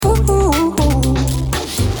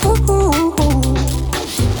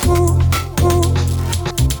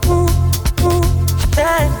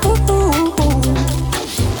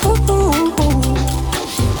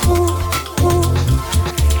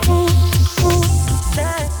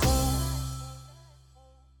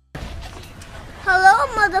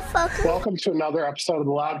Welcome to another episode of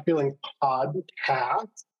the Loud Feelings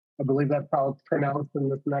Podcast. I believe that's how it's pronounced in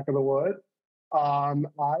this neck of the woods. I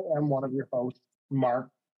am one of your hosts, Mark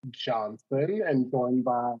Johnson, and joined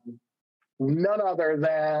by none other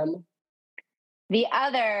than the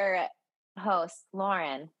other host,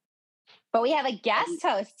 Lauren. But we have a guest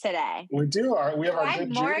host today. We do. We have our I'm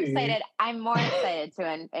good more Judy. excited. I'm more excited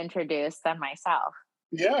to introduce than myself.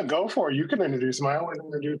 Yeah, go for it. You can introduce him. I always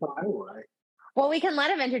introduce him anyway. Well, we can let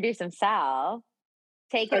him introduce himself.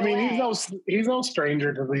 Take it away. He's no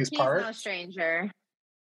stranger to these parts. He's no stranger.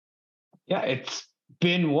 Yeah, it's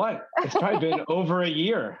been what? It's probably been over a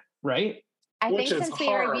year, right? I think since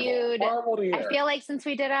we reviewed, I feel like since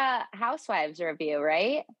we did a Housewives review,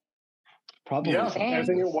 right? Probably. Yeah, I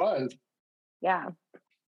think it was. Yeah.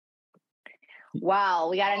 Wow,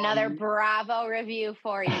 we got another Bravo review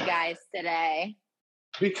for you guys today.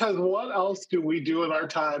 Because what else do we do with our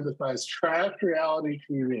time besides trash reality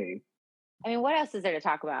TV? I mean, what else is there to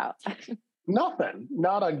talk about? Nothing.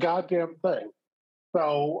 Not a goddamn thing.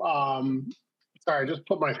 So, sorry, I just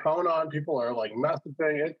put my phone on. People are like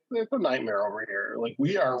messaging. It's a nightmare over here. Like,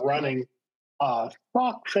 we are running a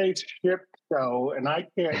fuck-face ship show, and I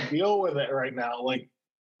can't deal with it right now. Like,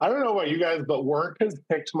 I don't know about you guys, but work has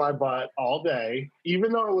kicked my butt all day.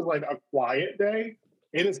 Even though it was like a quiet day,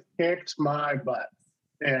 it has kicked my butt.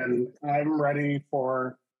 And I'm ready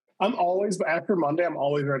after Monday, I'm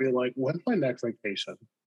always ready. Like, when's my next vacation?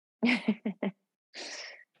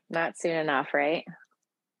 Not soon enough, right?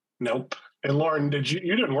 Nope. And Lauren, you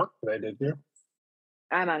didn't work today, did you?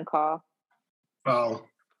 I'm on call. Oh,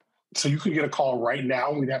 so you could get a call right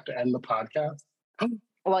now. We'd have to end the podcast.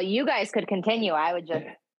 Well, you guys could continue. I would just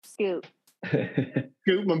scoot.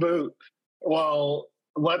 Scoot my boot. Well,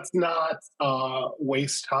 let's not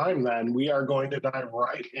waste time then. We are going to dive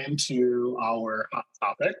right into our hot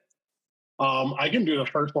topic. I can do the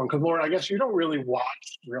first one because, Lauren, I guess you don't really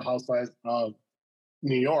watch Real Housewives of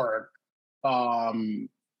New York. And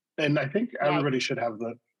I think everybody should have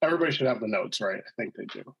the notes, right? I think they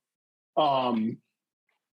do.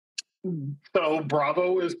 So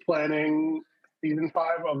Bravo is planning season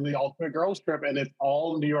 5 of the Ultimate Girls Trip, and it's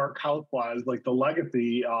all New York housewives, like the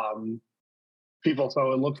legacy people.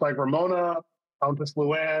 So it looks like Ramona, Countess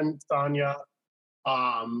Luann, Sonia,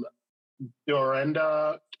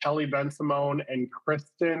 Dorinda, Kelly Bensimon, and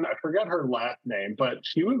Kristen. I forget her last name, but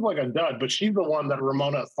she was like a dud. But she's the one that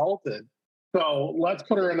Ramona assaulted. So let's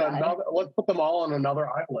put her in let's put them all on another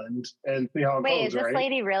island and see how it goes. Wait, is this right?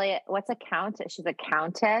 lady really? What's a countess? She's a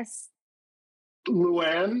countess.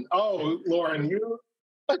 Luann. Oh, Lauren, you.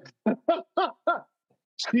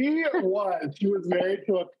 She was married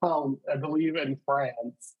to a count, I believe, in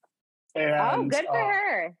France. And, good for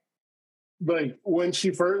her. Like when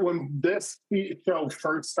this show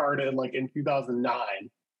first started, like in 2009,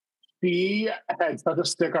 she had such a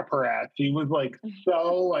stick up her ass. She was like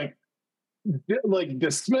so like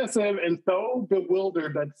dismissive and so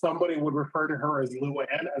bewildered that somebody would refer to her as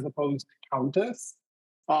Luann as opposed to Countess.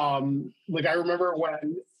 Like I remember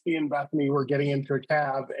when she and Bethany were getting into a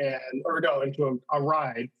cab into a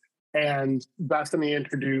ride, and Bethany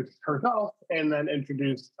introduced herself and then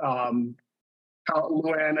introduced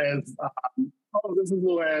Luann as, this is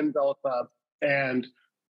Luann Delta, and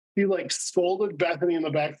he like scolded Bethany in the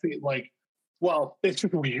backseat, like, well, it's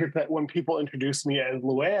just weird that when people introduce me as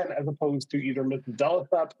Luann as opposed to either Mrs.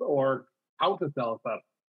 Delacept or Countess Delacept,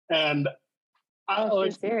 and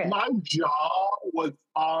my jaw was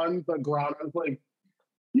on the ground. I was like,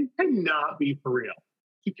 you cannot be for real.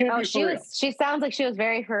 She can't be for real. She sounds like she was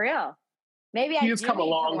very for real. Maybe I do need to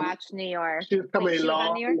watch New York. She's come a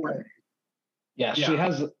long way. Yeah, she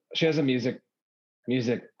has a music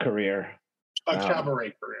career. A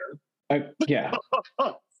cabaret career. Yeah.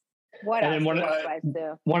 What and else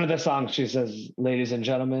then one of the songs she says, "Ladies and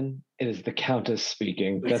gentlemen, it is the Countess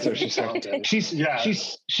speaking." That's what she's saying.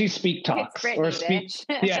 She speak talks Britney, or speak.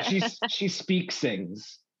 Yeah, she speak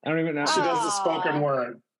sings. I don't even know. She does the spoken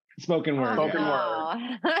word. Spoken word.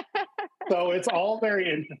 So it's all very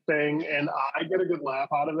interesting, and I get a good laugh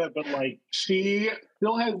out of it. But like, she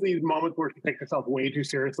still has these moments where she takes herself way too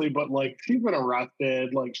seriously. But like, she's been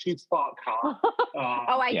arrested. Like, she's fought cops.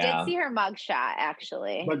 I did see her mugshot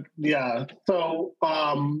actually. But yeah, so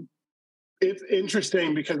it's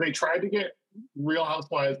interesting because they tried to get Real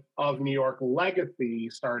Housewives of New York Legacy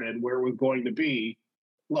started where it was going to be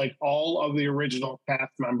like all of the original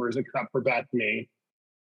cast members except for Bethany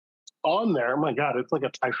on there. Oh my God, it's like a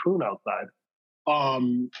typhoon outside.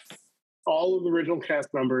 All of the original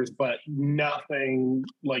cast members, but nothing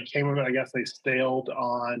like came of it. I guess they sailed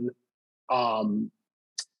on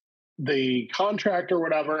the contract or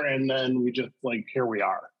whatever, and then we just like here we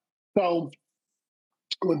are. So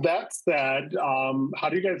with that said, how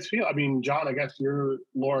do you guys feel? I mean, John, I guess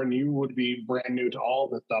Lauren, you would be brand new to all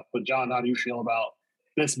this stuff, but John, how do you feel about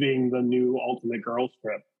this being the new Ultimate Girls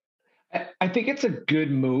Trip? I think it's a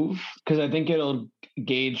good move because I think it'll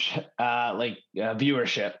gauge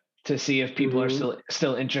viewership to see if people are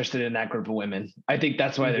still interested in that group of women. I think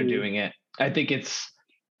that's why they're doing it. I think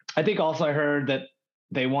also I heard that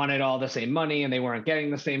they wanted all the same money and they weren't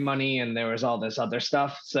getting the same money and there was all this other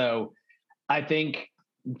stuff. So I think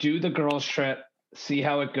do the girls trip, see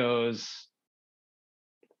how it goes.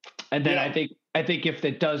 And then I think if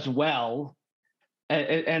it does well,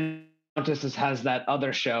 and Countess has that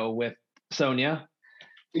other show with Sonia.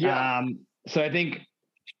 Yeah. So I think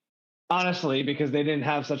honestly, because they didn't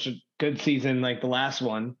have such a good season like the last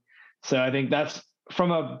one. So I think that's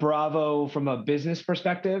from a business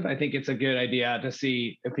perspective, I think it's a good idea to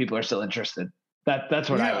see if people are still interested. That's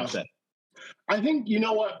what I would say. I think, you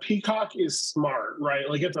know what, Peacock is smart, right?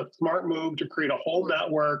 Like it's a smart move to create a whole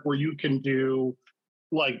network where you can do,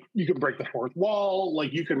 like, you can break the fourth wall,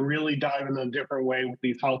 like you can really dive in a different way with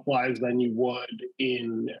these housewives than you would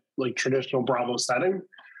in like traditional Bravo setting.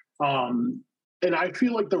 And I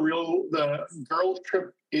feel like the girls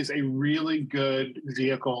trip is a really good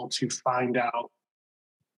vehicle to find out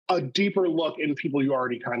a deeper look in people you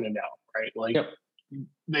already kind of know, right? Like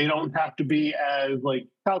they don't have to be as like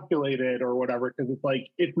calculated or whatever, because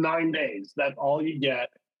it's 9 days. That's all you get.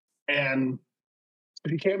 And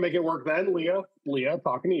if you can't make it work then, Leah,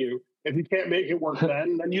 talking to you. If you can't make it work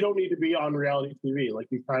then you don't need to be on reality TV. Like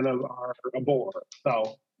you kind of are a bore.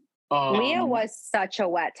 So Leah was such a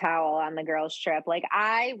wet towel on the girls' trip. Like,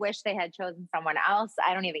 I wish they had chosen someone else.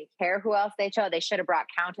 I don't even care who else they chose. They should have brought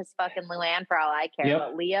Countess fucking Luann for all I care. Yep.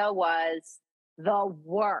 But Leah was the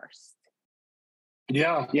worst.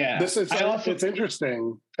 Yeah. It's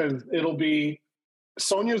interesting because it'll be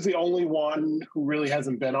Sonia's the only one who really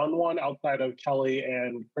hasn't been on one outside of Kelly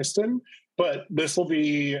and Kristen. But this will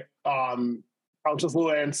be Countess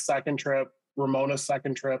Luann's second trip, Ramona's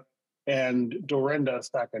second trip, and Dorinda's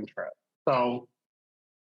second trip. So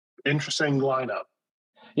interesting lineup.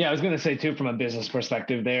 Yeah, I was going to say too, from a business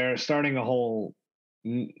perspective, they're starting a whole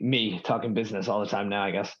me talking business all the time now, I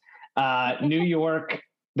guess. New York,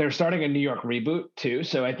 they're starting a New York reboot too.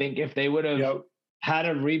 So I think if they would have had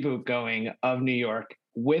a reboot going of New York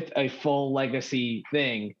with a full legacy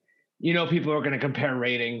thing, people are going to compare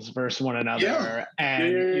ratings versus one another. And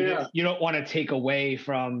you don't want to take away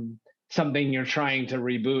from something you're trying to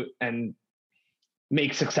reboot and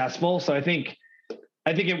make successful. So I think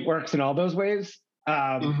it works in all those ways.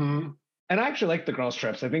 And I actually like the girls'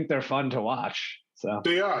 trips. I think they're fun to watch. So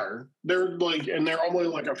they are. They're only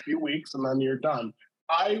like a few weeks and then you're done.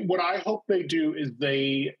 What I hope they do is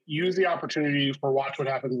they use the opportunity for Watch What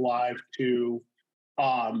Happens Live to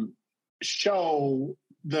show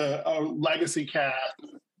the legacy cast,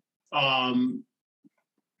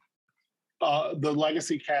 the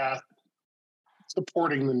legacy cast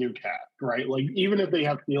supporting the new cast, right? Like even if they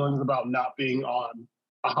have feelings about not being on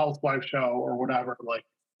a housewife show or whatever, like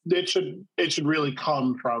it should really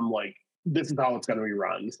come from like this is how it's going to be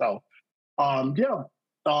run. So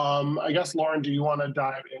I guess Lauren, do you want to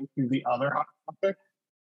dive into the other hot topic?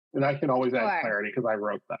 And I can always add clarity because I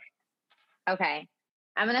wrote that. Okay,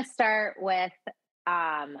 I'm going to start with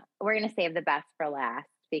we're going to save the best for last,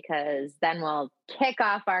 because then we'll kick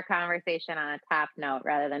off our conversation on a top note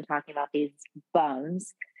rather than talking about these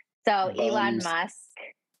bums. So Elon Musk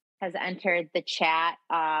has entered the chat.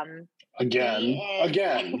 Again.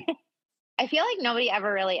 I feel like nobody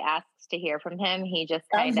ever really asks to hear from him. He just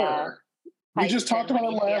kind of... We just talked about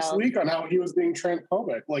it last week on how he was being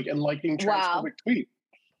transphobic, and liking transphobic tweets.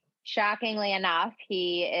 Shockingly enough,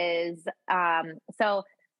 he is... so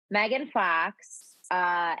Megan Fox...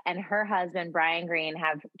 and her husband, Brian Green,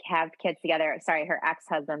 have kids together. Sorry, her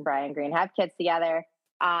ex-husband, Brian Green, have kids together.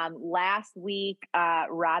 Last week,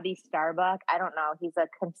 Robbie Starbuck, I don't know, he's a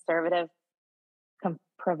conservative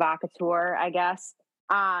provocateur, I guess,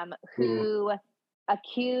 who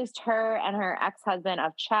accused her and her ex-husband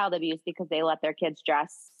of child abuse because they let their kids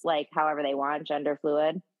dress like however they want, gender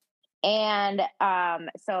fluid. And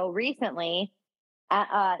so recently...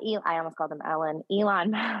 I almost called him Ellen.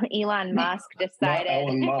 Elon Musk decided.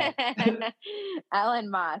 Elon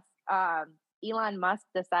Musk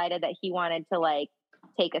decided that he wanted to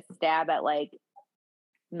take a stab at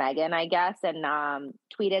Megan, I guess, and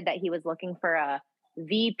tweeted that he was looking for a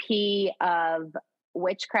VP of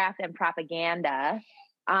witchcraft and propaganda.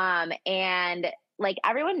 And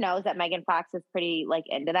everyone knows that Megan Fox is pretty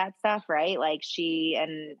into that stuff, right? Like she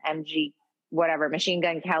and MG, whatever, Machine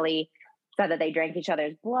Gun Kelly said that they drank each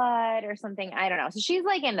other's blood or something. I don't know. So she's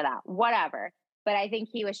like into that, whatever. But I think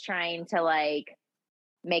he was trying to like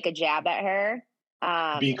make a jab at her.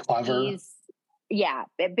 Be clever.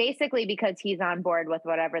 Basically because he's on board with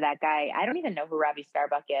whatever that guy. I don't even know who Ravi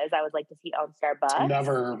Starbuck is. I was like, does he own Starbucks?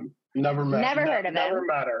 Never heard of never him.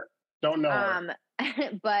 met her. Don't know her.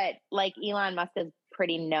 But like Elon Musk is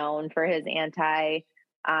pretty known for his anti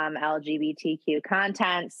LGBTQ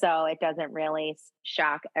content, so it doesn't really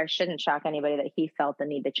shouldn't shock anybody that he felt the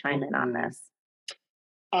need to chime in on this.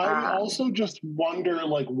 I also just wonder,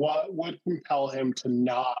 like, what would compel him to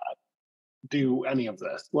not do any of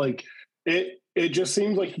this? Like, it just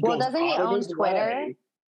seems like he goes doesn't he out of own his Twitter? way.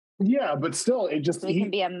 Yeah, but still, it just he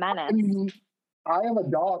can be a menace. I mean, I have a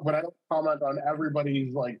dog, but I don't comment on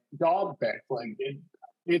everybody's like dog pics. Like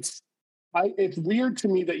it's weird to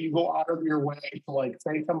me that you go out of your way to like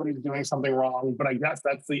say somebody's doing something wrong, but I guess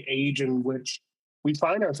that's the age in which we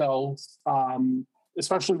find ourselves,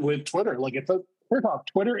 especially with Twitter. Like first off,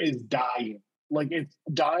 Twitter is dying. Like it's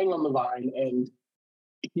dying on the vine, and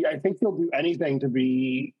I think he'll do anything to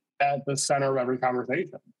be at the center of every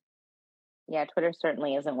conversation. Yeah, Twitter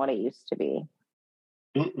certainly isn't what it used to be.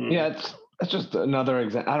 Yeah, it's just another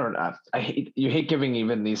example. I don't know. You hate giving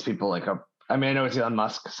even these people like I mean, I know it's Elon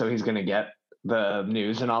Musk, so he's going to get the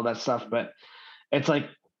news and all that stuff, but it's like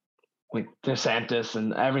DeSantis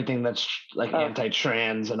and everything that's like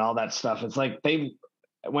anti-trans and all that stuff. It's like they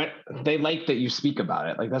like that you speak about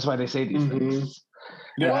it. Like that's why they say these things.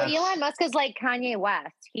 Yeah, well, Elon Musk is like Kanye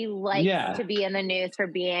West. He likes to be in the news for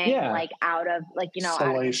being like out of like, out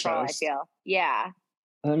of control, I feel. Yeah.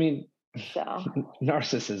 I mean, so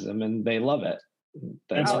narcissism, and they love it.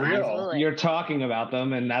 It's real. Absolutely. You're talking about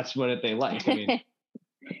them, and that's what they like. I mean,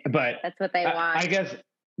 but that's what they want. I guess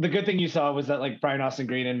the good thing you saw was that like Brian Austin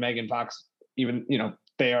Green and Megan Fox, even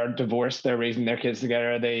they are divorced. They're raising their kids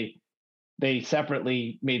together. They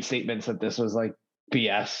separately made statements that this was like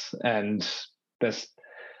BS, and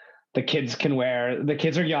the kids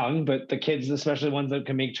are young, but the kids, especially ones that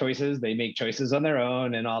can make choices, they make choices on their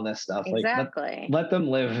own and all this stuff. Exactly. Like let them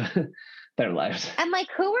live their lives. And like,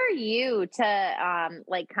 who are you to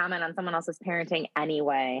like comment on someone else's parenting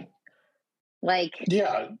anyway? Like,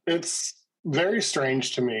 yeah, it's very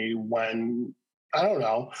strange to me when, I don't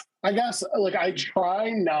know, I guess like I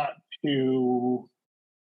try not to,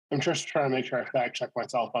 I'm just trying to make sure I fact check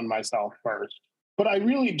myself on myself first. But I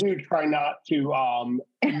really do try not to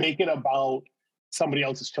make it about somebody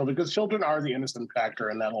else's children, because children are the innocent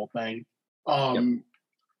factor in that whole thing. And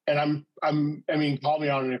I mean, call me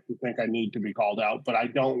on it if you think I need to be called out, but I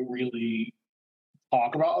don't really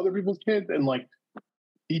talk about other people's kids. And like,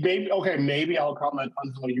 maybe I'll comment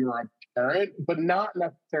on how you're a parent, but not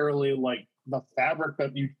necessarily like the fabric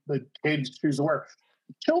that the kids choose to wear.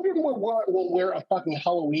 Children will wear a fucking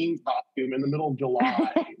Halloween costume in the middle of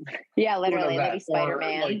July. Yeah, literally, maybe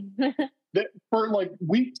Spider-Man. For like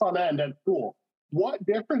weeks on end at school. What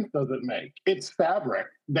difference does it make? It's fabric.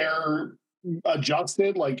 They're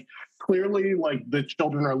adjusted. Like clearly, like the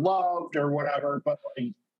children are loved or whatever. But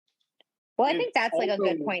like, well, I think that's like a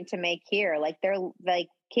good point to make here. Like they're like,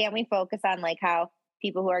 can't we focus on like how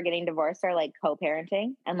people who are getting divorced are like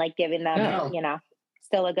co-parenting and like giving them,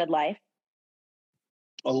 still a good life?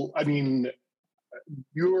 I mean,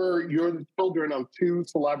 you're the children of two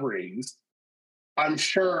celebrities. I'm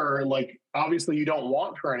sure, like, obviously you don't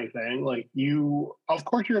want for anything. Like of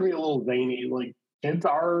course you're gonna be a little zany. Like kids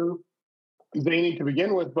are zany to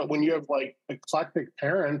begin with, but when you have like eclectic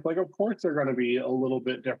parents, like of course they're gonna be a little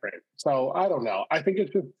bit different. So I don't know. I think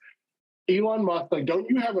it's just Elon Musk, like, don't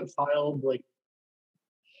you have a child like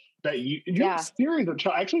that you have a series of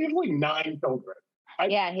child? Actually, you have like 9 children.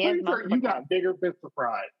 He has you got bigger fish to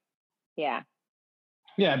fry. Yeah.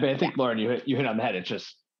 Yeah, but I think, Lauren, you hit on the head. It's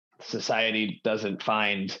just society doesn't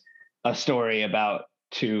find a story about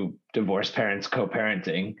 2 divorced parents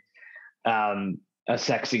co-parenting a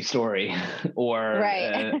sexy story or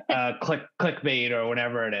clickbait or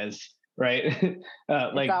whatever it is, right?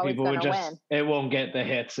 Like people would just, it won't get the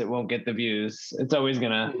hits, it won't get the views. It's always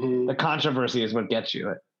gonna, the controversy is what gets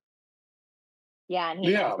you. Yeah, and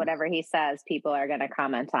he knows whatever he says, people are going to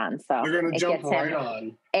comment on. So they're going to jump right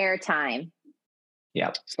on. Airtime.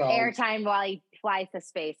 Yep. So, airtime while he flies to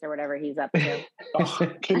space or whatever he's up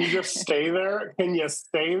to. Can you just stay there? Can you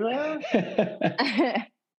stay there?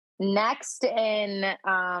 Next in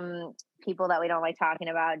people that we don't like talking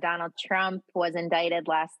about, Donald Trump was indicted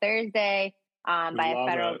last Thursday by a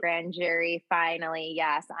federal grand jury, finally,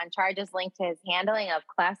 on charges linked to his handling of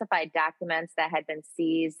classified documents that had been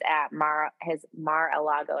seized at his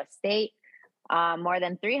Mar-a-Lago estate. More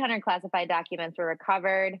than 300 classified documents were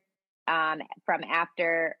recovered. from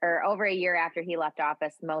after or over a year after he left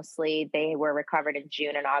office. Mostly they were recovered in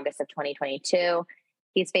June and August of 2022.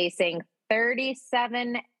 He's facing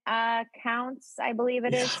 37 counts, I believe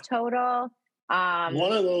it is total.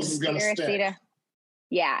 One of those is going to stick.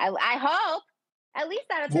 I hope at least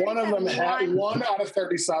out of 37, one of them one out of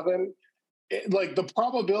 37. Like the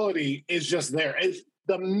probability is just there.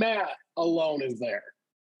 The math alone is there.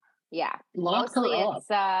 Yeah, Lock mostly her up. it's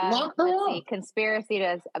Lock her let's up. see, conspiracy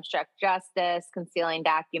to obstruct justice, concealing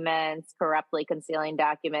documents, corruptly concealing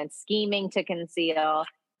documents, scheming to conceal,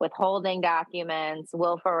 withholding documents,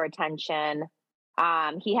 willful retention.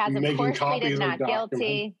 He has of course pleaded not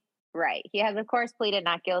guilty. Right. He has of course pleaded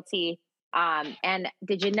not guilty. And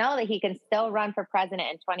did you know that he can still run for president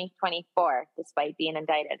in 2024 despite being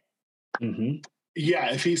indicted? Mm-hmm.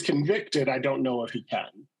 Yeah, if he's convicted, I don't know if he can.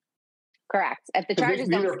 Correct. If the charges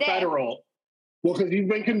don't stick. Federal. Well, because he's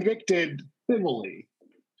been convicted civilly.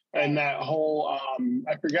 And that whole,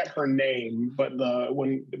 I forget her name, but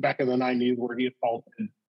when back in the 90s where he assaulted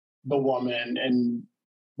the woman and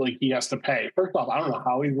like he has to pay. First off, I don't know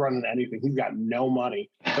how he's running anything. He's got no money.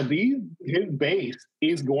 But his base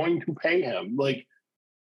is going to pay him. Like,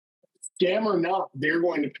 scam or not, they're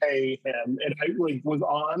going to pay him. And I was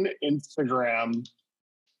on Instagram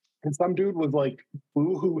and some dude was like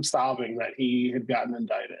boo-hoo sobbing that he had gotten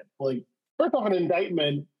indicted. Like, first off, an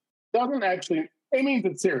indictment doesn't actually, it means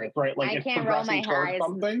it's serious, right? Like, I can't roll my eyes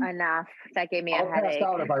enough. That gave me a headache. I'll pass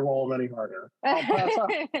out if I roll them any harder. I'll pass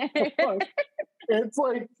out. It's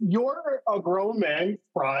like, you're a grown man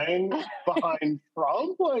crying behind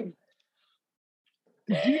Trump. Like,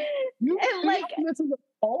 you like this is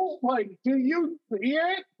like, do you see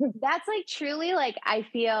it? That's like truly like, I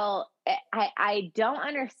feel I don't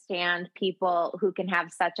understand people who can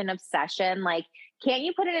have such an obsession. Like, can't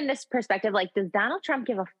you put it in this perspective? Like, does Donald Trump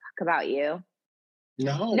give a fuck about you?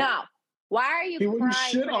 No. Why are you crying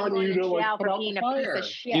shit on you to like put out the fire? Piece of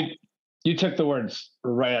shit? You took the words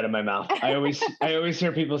right out of my mouth. I always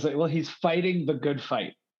hear people say, "Well, he's fighting the good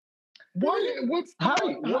fight." How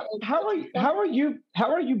are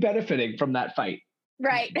you benefiting from that fight?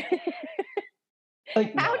 Right.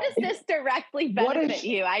 Like, how does this directly benefit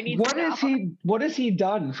you? I need to know. What has he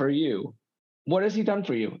done for you? What has he done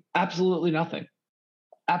for you? Absolutely nothing.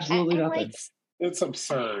 Absolutely nothing. Like, it's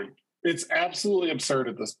absurd. It's absolutely absurd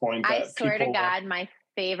at this point. I swear to God, my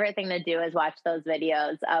favorite thing to do is watch those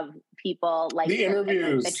videos of people like the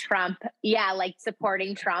interviews, the Trump, like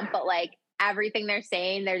supporting Trump, but like everything they're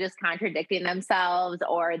saying, they're just contradicting themselves,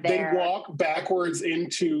 or they walk backwards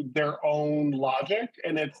into their own logic,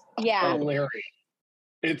 and it's hilarious.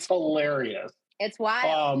 It's hilarious. It's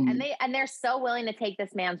wild, and they're so willing to take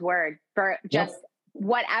this man's word for just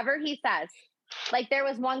whatever he says. Like, there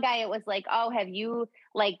was one guy, it was like, oh, have you,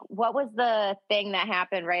 like, what was the thing that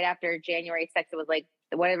happened right after January 6th? It was like,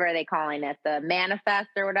 whatever are they calling it? The manifest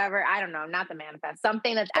or whatever? I don't know. Not the manifest.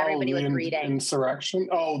 Something that everybody was reading. Insurrection?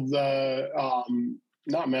 Oh,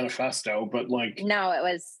 not manifesto, but like. No, it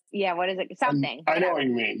was, what is it? Something. I know what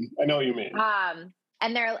you mean.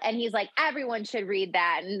 And he's like, everyone should read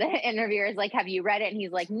that. And the interviewer is like, have you read it? And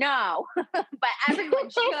he's like, no, but everyone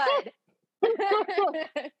should.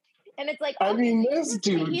 And it's like, I mean, this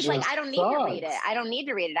dude. He's like, I don't need to read it. I don't need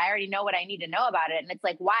to read it. I already know what I need to know about it. And it's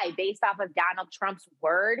like, why? Based off of Donald Trump's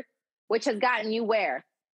word, which has gotten you where?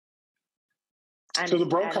 To the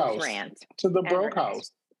broke house. To the broke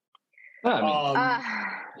house.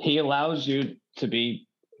 He allows you to be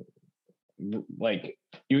like,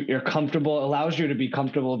 you're comfortable, allows you to be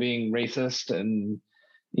comfortable being racist and,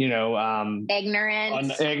 ignorant,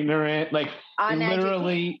 like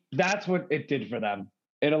literally that's what it did for them.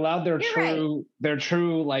 It allowed their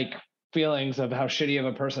true like feelings of how shitty of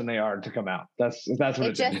a person they are to come out. That's what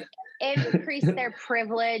it did. It increased their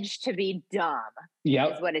privilege to be dumb.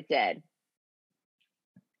 Yep. Is what it did.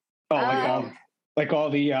 Like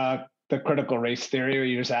all the critical race theory, where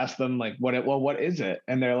you just ask them like, what is it?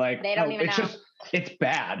 And they're like, they don't even know. It's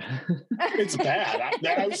bad. It's bad.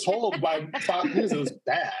 I was told by Fox News it was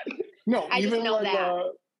bad. No, I even know like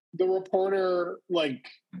the reporter, like,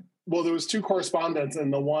 well, there was two correspondents,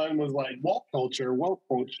 and the one was like woke culture,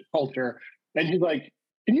 and he's like,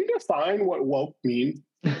 "Can you define what woke means?"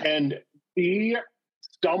 And he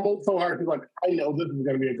stumbled so hard. He's like, "I know this is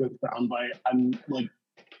going to be a good soundbite." I'm like,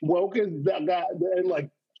 "Woke is that," and like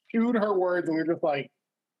chewed her words, and we're just like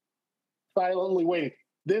silently waiting.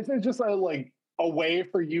 This is just a way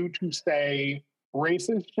for you to say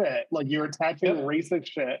racist shit, like you're attaching racist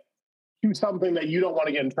shit to something that you don't want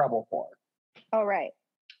to get in trouble for. Oh, right.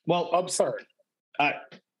 Well, absurd.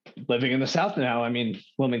 Living in the South now, I mean,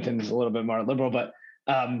 Wilmington is a little bit more liberal, but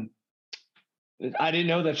I didn't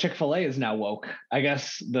know that Chick-fil-A is now woke. I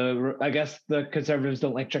guess the conservatives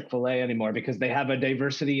don't like Chick-fil-A anymore because they have a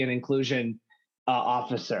diversity and inclusion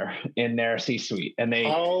officer in their C-suite, and they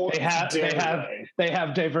have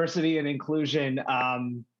diversity and inclusion.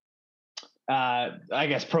 I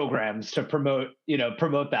guess programs to promote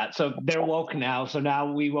that. So they're woke now. So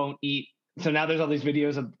now we won't eat. So now there's all these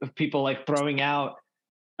videos of people like throwing out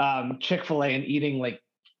Chick-fil-A and eating like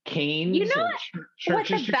canes. You know what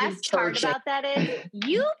the best part about that is?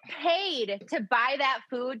 You paid to buy that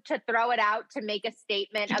food to throw it out to make a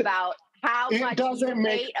statement about how much you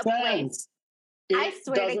hate a place. I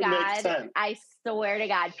swear to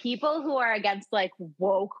God, people who are against like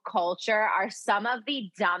woke culture are some of the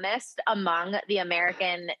dumbest among the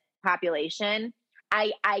American population.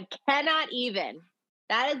 I cannot even.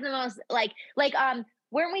 That is the most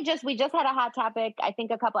weren't we just had a hot topic, I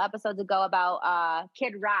think a couple episodes ago about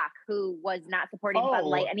Kid Rock, who was not supporting Bud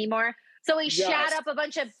Light anymore. So he shot up a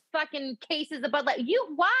bunch of fucking cases of Bud Light.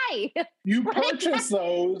 Why? You purchased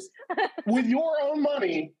those with your own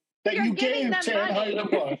money that you gave to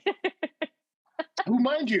Anheuser-Busch, who,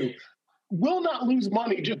 mind you, will not lose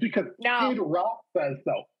money just because Kid Rock says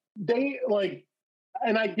so. They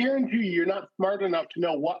and I guarantee you're not smart enough to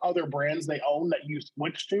know what other brands they own that you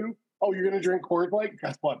switch to. Oh, you're going to drink Coors Light?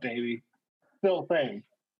 Guess what, baby? Still same.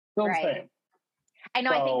 Same. I know.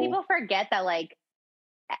 I think people forget that, like,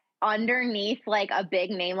 underneath, like, a big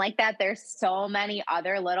name like that, there's so many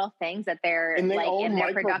other little things that they're, like, in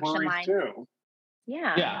their production line. Too.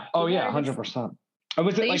 Yeah. Yeah. Oh, yeah, 100%. So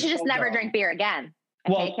you should just never drink beer again.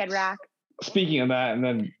 Okay, Kid Rock? Speaking of that, and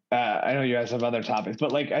then I know you guys have other topics,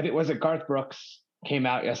 but, like, I think, was it Garth Brooks came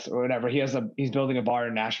out yesterday or whatever? He's building a bar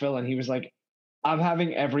in Nashville, and he was like, I'm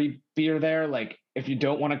having every beer there. Like, if you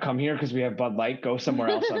don't want to come here because we have Bud Light, go somewhere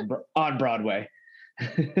else on Broadway.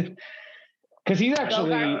 Because he's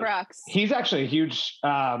actually a huge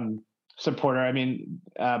supporter. I mean,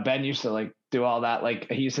 Ben used to like do all that.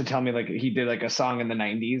 Like, he used to tell me like he did like a song in the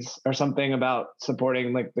 90s or something about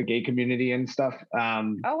supporting like the gay community and stuff.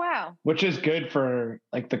 Oh wow! Which is good for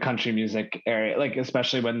like the country music area, like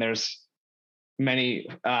especially when there's many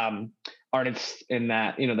artists in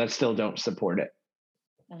that, that still don't support it.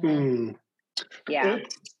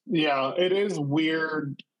 It is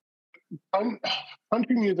weird.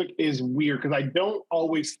 Country music is weird because I don't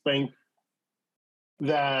always think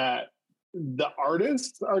that the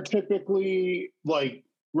artists are typically like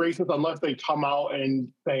racist unless they come out and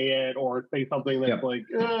say it or say something that's like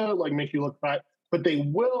makes you look fat. But they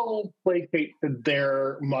will placate to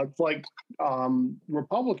their, much like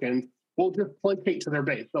Republicans, will just placate to their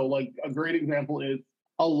base. So, like, a great example is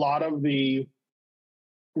a lot of the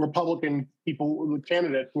Republican people, the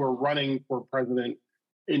candidates who are running for president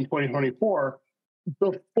in 2024,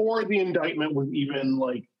 before the indictment was even,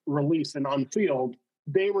 like, released and unsealed,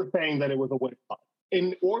 they were saying that it was a witch hunt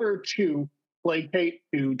in order to placate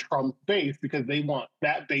to Trump's base because they want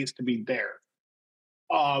that base to be theirs.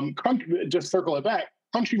 Country, just circle it back,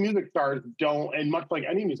 country music stars don't, and much like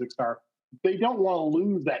any music star, they don't want to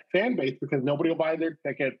lose that fan base because nobody will buy their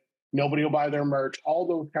tickets, nobody will buy their merch, all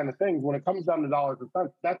those kind of things. When it comes down to dollars and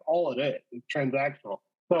cents, that's all it is. It's transactional.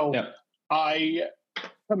 So I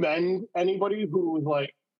commend anybody who was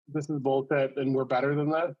like, this is bullshit and we're better than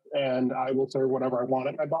this, and I will serve whatever I want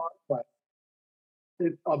at my box. But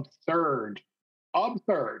it's absurd to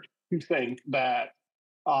think that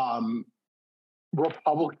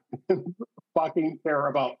Republicans fucking care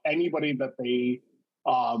about anybody that they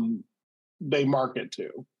market to.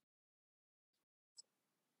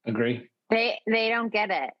 Agree. They don't get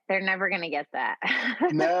it. They're never going to get that.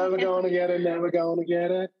 Never going to get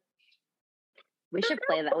it. We should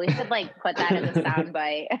play that. We should put that as a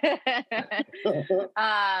soundbite.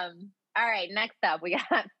 All right, next up, we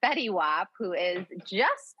got Fetty Wap, who is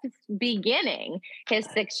just beginning his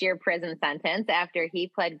 6-year prison sentence after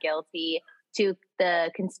he pled guilty to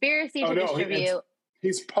the conspiracy to distribute.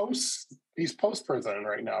 He's post prison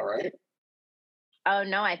right now, right? Oh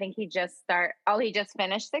no, I think he just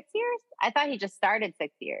finished 6 years? I thought he just started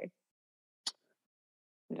 6 years.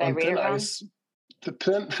 Did I read it wrong?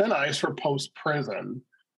 Thin ice for post prison.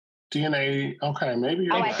 DNA. Okay, maybe.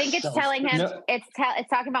 I think it's telling him. No. It's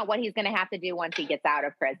talking about what he's going to have to do once he gets out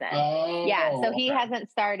of prison. Oh, yeah. So he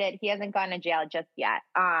hasn't started. He hasn't gone to jail just yet.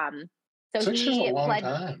 So 6 years is a long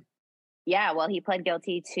time. Yeah. Well, he pled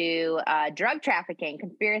guilty to drug trafficking,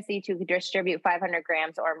 conspiracy to distribute 500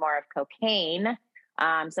 grams or more of cocaine.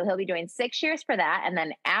 So he'll be doing 6 years for that, and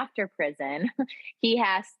then after prison, he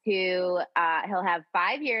has to. He'll have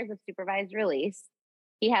 5 years of supervised release.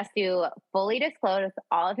 he has to fully disclose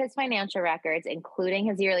all of his financial records, including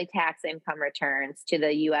his yearly tax income returns to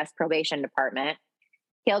the US probation department.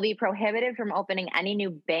 He'll be prohibited from opening any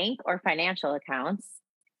new bank or financial accounts.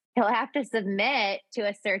 He'll have to submit to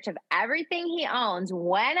a search of everything he owns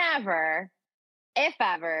whenever, if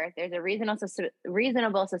ever, there's a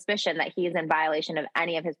reasonable suspicion that he is in violation of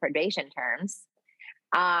any of his probation terms.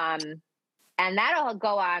 And that'll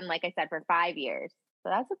go on, like I said, for 5 years. So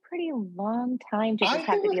that's a pretty long time to just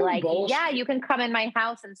have to be like, yeah, you can come in my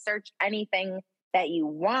house and search anything that you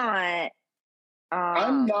want.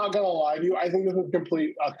 I'm not gonna lie to you. I think this is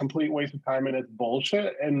a complete waste of time, and it's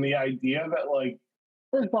bullshit. And the idea that, like,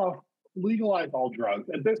 first off, legalize all drugs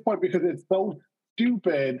at this point, because it's so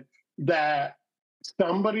stupid that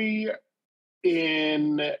somebody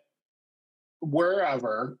in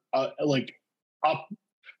wherever,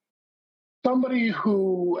 somebody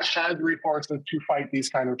who has resources to fight these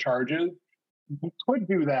kind of charges could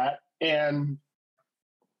do that and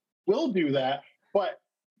will do that. But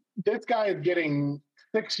this guy is getting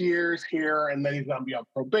 6 years here, and then he's going to be on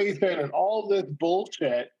probation and all this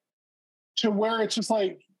bullshit, to where it's just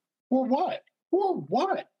like, for what? For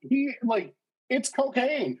what? It's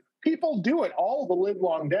cocaine. People do it all the live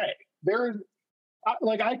long day.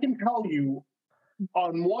 I can tell you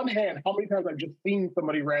on one hand how many times I've just seen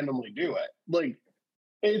somebody randomly do it. Like,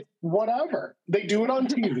 it's whatever. They do it on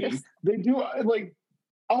TV. They do it,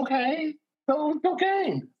 okay, so it's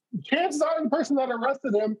cocaine. Chances are the person that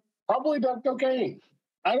arrested him probably does cocaine.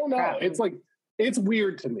 I don't know. Probably. It's it's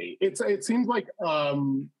weird to me. It seems like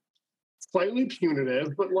slightly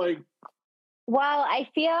punitive, but well, I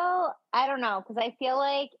don't know, because I feel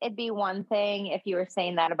like it'd be one thing if you were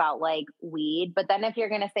saying that about like weed, but then if you're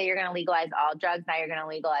going to say you're going to legalize all drugs, now you're going to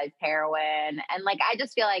legalize heroin. And I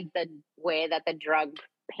just feel like the way that the drug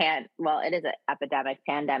it is an epidemic,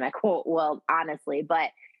 pandemic, well, honestly,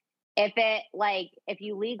 but if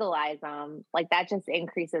you legalize them, that just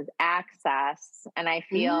increases access. And I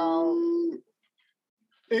feel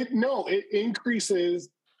it increases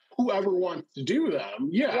whoever wants to do them.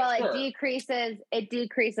 Yeah. Well, sure. it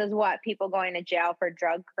decreases what? People going to jail for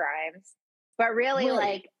drug crimes. But really,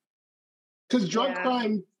 right. Because drug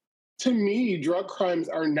crimes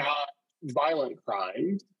are not violent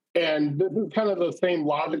crimes. And this is kind of the same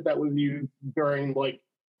logic that was used during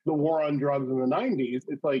the war on drugs in the 90s.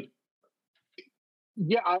 It's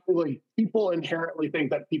people inherently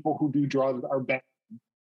think that people who do drugs are bad.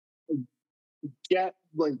 Get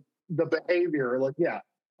the behavior,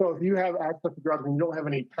 So if you have access to drugs and you don't have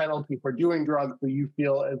any penalty for doing drugs, so you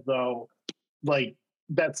feel as though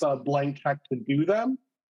that's a blank check to do them,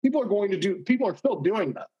 people are still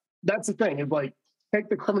doing them. That's the thing, is take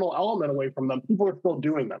the criminal element away from them. People are still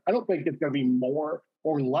doing them. I don't think it's going to be more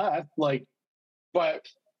or less, but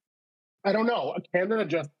I don't know. Canada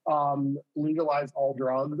just legalized all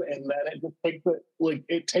drugs, and then it just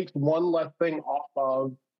takes one less thing off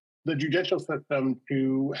of the judicial system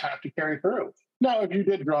to have to carry through. Now, if you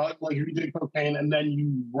did drugs, if you did cocaine, and then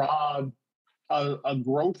you robbed a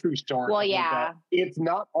grocery store, well, yeah, it's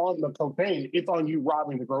not on the cocaine; it's on you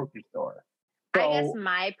robbing the grocery store. So, I guess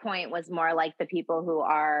my point was more the people who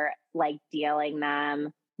are dealing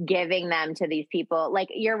them, giving them to these people.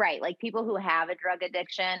 You're right. People who have a drug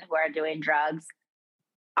addiction, who are doing drugs,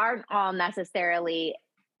 aren't all necessarily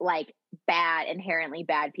inherently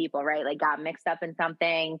bad people, right? Got mixed up in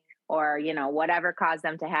something, or whatever caused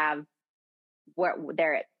them to have where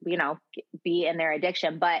they're be in their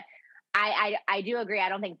addiction. But I do agree. I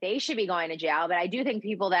don't think they should be going to jail, but I do think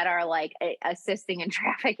people that are assisting in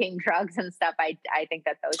trafficking drugs and stuff, I think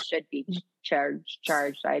that those should be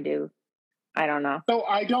charged. I do. I don't know. So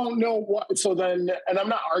I don't know what. So then, and I'm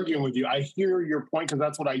not arguing with you. I hear your point, because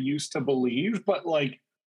that's what I used to believe. But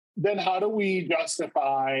then how do we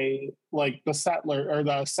justify the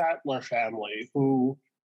Sattler family who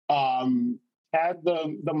had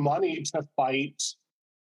the money to fight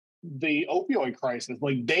the opioid crisis?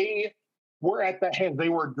 They were at the head. They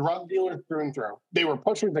were drug dealers through and through. They were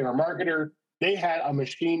pushers. They were marketers. They had a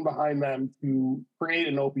machine behind them to create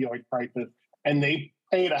an opioid crisis, and they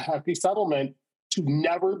paid a hefty settlement to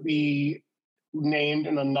never be named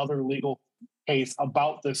in another legal case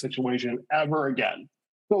about this situation ever again.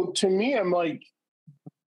 So to me, I'm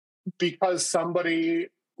because somebody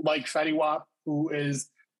like Fetty Wap, who is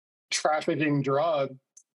trafficking drugs,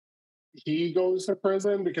 he goes to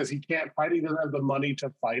prison because he can't fight it. He doesn't have the money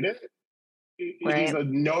to fight it. Right. He's a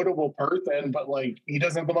notable person, but he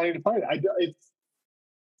doesn't have the money to fight it.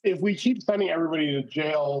 If we keep sending everybody to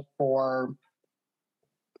jail for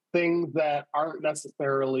things that aren't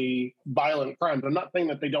necessarily violent crimes, I'm not saying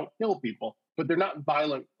that they don't kill people, but they're not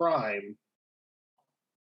violent crimes.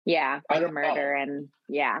 Yeah, I like don't murder know. and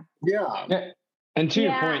yeah. Yeah. And to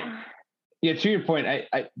your point, Yeah. to your point,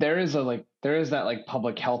 there is that like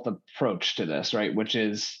public health approach to this, right? Which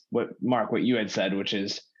is what you had said, which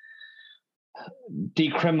is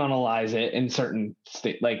decriminalize it in certain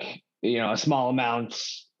state, like, a small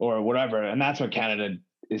amounts or whatever. And that's what Canada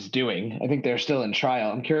is doing. I think they're still in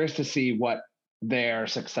trial. I'm curious to see what their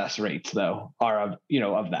success rates though are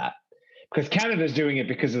of that, because Canada's doing it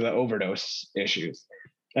because of the overdose issues.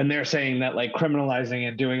 And they're saying that like criminalizing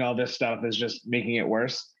and doing all this stuff is just making it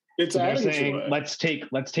worse. It's So they're adding to saying it. let's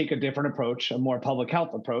take a different approach, a more public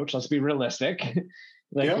health approach. Let's be realistic.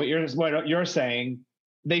 Like Yeah. what you're saying,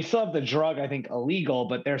 they still have the drug, I think, illegal,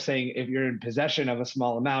 but they're saying if you're in possession of a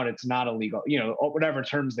small amount, it's not illegal, or whatever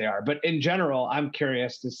terms they are. But in general, I'm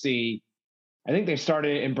curious to see. I think they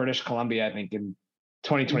started in British Columbia, I think in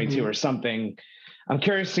 2022 or something. I'm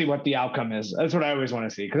curious to see what the outcome is. That's what I always want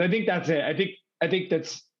to see, because I think that's it. I think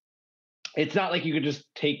that's. It's not like you could just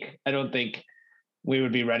take. I don't think we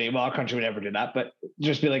would be ready. Well, our country would never do that, but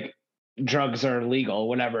just be like, drugs are legal,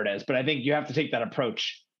 whatever it is. But I think you have to take that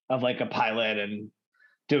approach of like a pilot and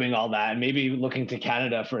doing all that, and maybe looking to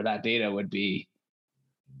Canada for that data would be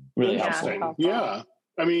really helpful. Yeah.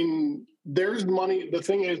 I mean, there's money. The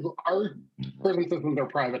thing is, our prison systems are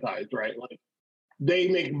privatized, right? Like they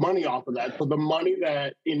make money off of that. So the money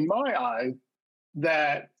that, in my eyes,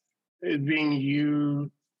 that is being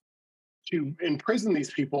used to imprison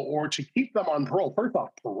these people or to keep them on parole. First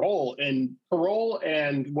off, parole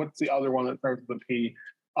and what's the other one that starts with a P?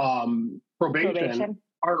 Probation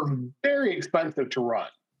are very expensive to run,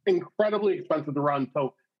 incredibly expensive to run.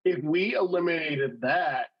 So if we eliminated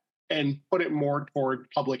that and put it more toward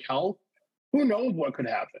public health, who knows what could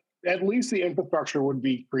happen? At least the infrastructure would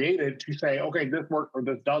be created to say, okay, this works or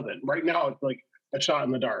this doesn't. Right now, it's like a shot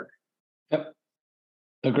in the dark. Yep.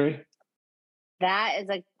 Agree. That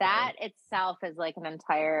itself is like an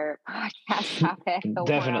entire podcast topic. The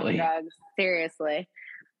Definitely. war on drugs. Seriously.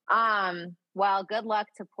 Well, good luck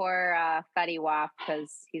to poor Fetty Wap,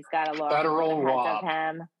 because he's got a lot of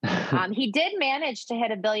him. He did manage to hit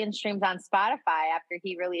 1 billion streams on Spotify after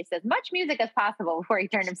he released as much music as possible before he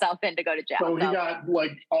turned himself in to go to jail. So he got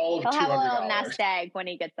like all of $200. He'll have a little nest egg when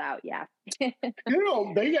he gets out. Yeah.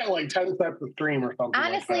 They get like 10 cents a stream or something.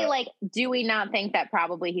 Honestly, do we not think that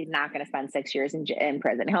probably he's not going to spend 6 years in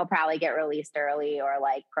prison? He'll probably get released early or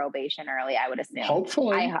like probation early, I would assume.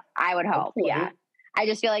 Hopefully. I would hope. Hopefully. Yeah. I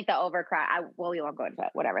just feel like the overcry. We won't go into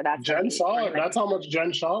it. Whatever. That's Jen Shaw. That's how much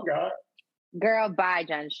Jen Shaw got. Girl, bye,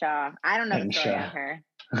 Jen Shaw. I don't know the story on her.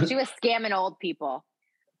 She was scamming old people.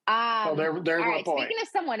 There's all right, point. Speaking of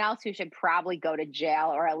someone else who should probably go to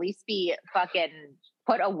jail or at least be fucking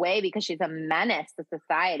put away because she's a menace to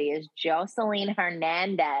society is Jocelyn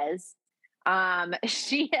Hernandez.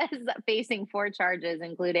 She is facing 4 charges,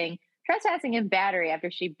 including trespassing and battery after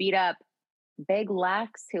she beat up Big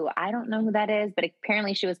Lex, who I don't know who that is, but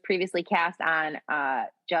apparently she was previously cast on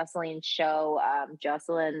Jocelyn's show,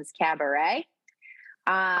 Jocelyn's Cabaret.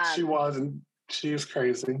 She wasn't. She's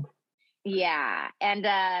crazy. Yeah. And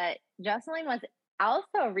Jocelyn was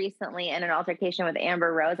also recently in an altercation with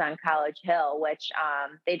Amber Rose on College Hill, which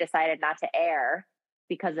they decided not to air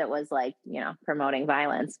because it was like, promoting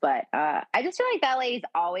violence. But I just feel like that lady's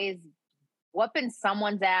always whooping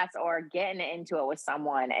someone's ass or getting into it with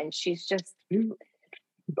someone, and she's a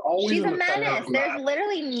menace. There's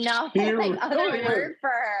literally no other word for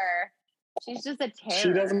her. She's just a terror.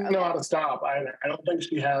 She doesn't know how to stop either. I don't think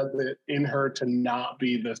she has it in her to not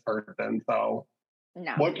be this person. So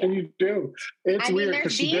what can you do? It's weird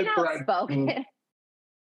because she did threaten.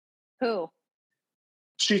 Who?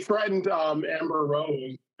 She threatened Amber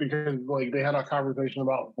Rose because they had a conversation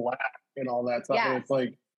about black and all that stuff. Yes. And it's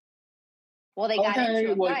like, well, they got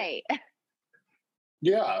into a fight.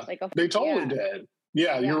 Yeah, they totally did.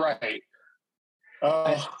 Yeah, you're right.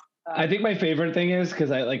 I think my favorite thing is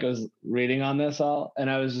because I was reading on this all, and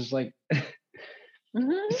I was just like,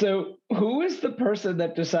 So who is the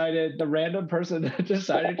random person that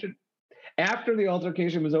decided to, after the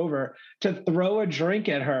altercation was over, to throw a drink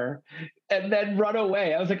at her and then run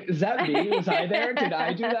away? I was like, is that me? Was I there? Did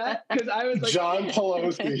I do that? Because I was like, John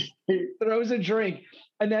Pelosi throws a drink.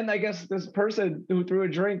 And then I guess this person who threw a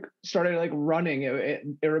drink started running. It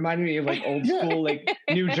reminded me of old school,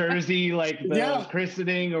 New Jersey, the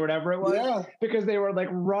christening or whatever it was, because they were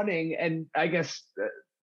running. And I guess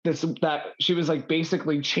that she was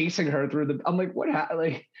basically chasing her through the, I'm like, what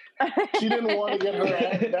happened? She didn't want to get her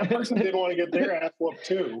ass, that person didn't want to get their ass whooped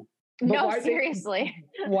too. But no, seriously.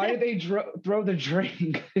 Why did they throw the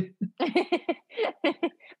drink?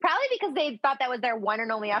 Probably because they thought that was their one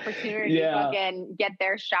and only opportunity to fucking get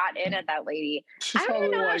their shot in at that lady. She's I don't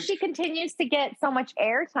even know how like, she continues to get so much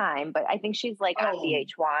airtime, but I think she's like on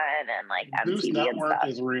VH1 and like Zeus MTV and Network stuff.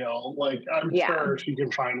 is real. Like, I'm sure she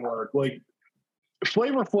can find work. Like,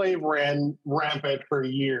 Flavor Flav ran rampant for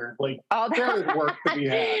years. Like, there is work to be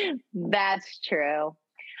had. That's true.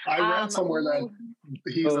 I read somewhere that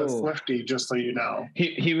he's a Swiftie, just so you know.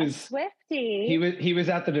 He was Swiftie. He was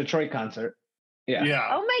at the Detroit concert. Yeah.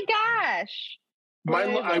 Oh my gosh.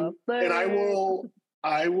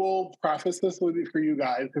 I will preface this with you for you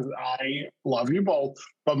guys because I love you both,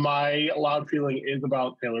 but my loud feeling is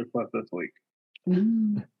about Taylor Swift this week.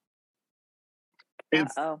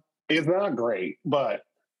 It's not great, but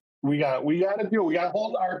we got to do. We got to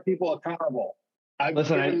hold our people accountable. I've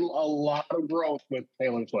given a lot of growth with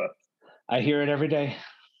Taylor Swift. I hear it every day.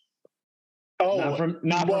 Oh, not from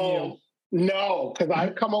you. No, because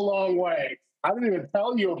I've come a long way. I didn't even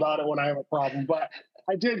tell you about it when I have a problem, but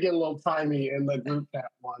I did get a little timey in the group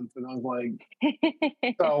chat once, and I was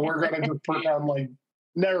like, so we're going to just pretend like,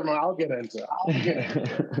 never mind, I'll get into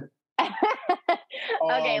it.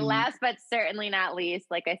 Okay, last but certainly not least,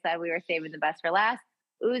 like I said, we were saving the best for last.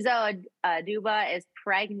 Uzo Aduba is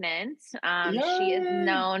pregnant. She is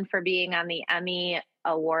known for being on the Emmy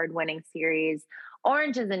award-winning series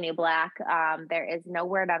Orange is the New Black. There is no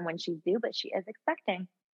word on when she's due, but she is expecting.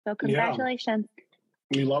 So congratulations.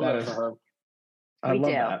 We love that for her. I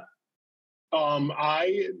love that.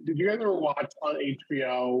 Did you guys ever watch on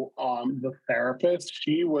HBO The Therapist?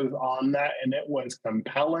 She was on that, and it was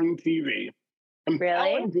compelling TV.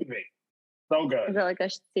 Really? TV. So good. Is it like a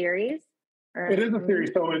series? It is a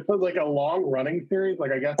series. So it's like a long running series.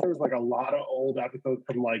 Like, I guess there's like a lot of old episodes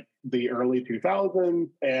from like the early 2000s,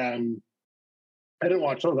 and I didn't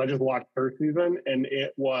watch those. I just watched her season, and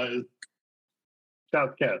it was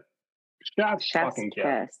Chef's Kiss. Chef's fucking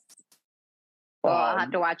Kiss. Well, I'll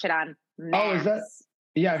have to watch it on Max. Oh, is that?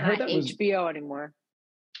 Yeah, I heard that was HBO anymore.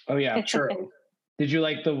 Oh yeah, true. Did you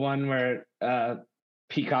like the one where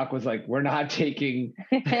Peacock was like, "We're not taking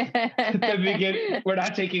we're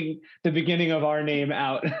not taking the beginning of our name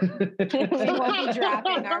out. We won't be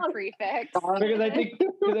dropping our prefix." Because I think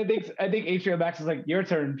HBO Max is like, "Your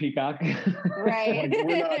turn, Peacock." Right. Like,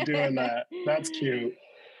 we're not doing that. That's cute.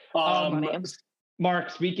 Mark,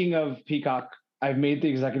 speaking of Peacock, I've made the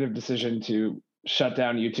executive decision to shut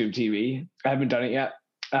down YouTube TV. I haven't done it yet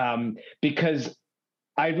because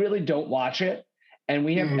I really don't watch it. And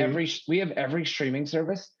we have every streaming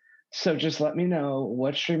service. So just let me know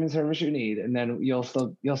what streaming service you need, and then you'll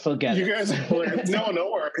still get you it. Guys,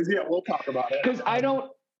 no worries. Yeah, we'll talk about it. Because I don't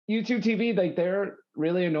YouTube TV, like they're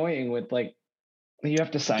really annoying with like you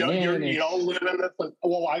have to sign in. You don't live in this. Like,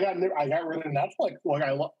 well, I got rid of Netflix. Like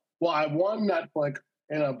I won Netflix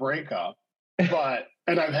in a breakup,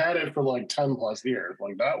 and I've had it for like 10 plus years.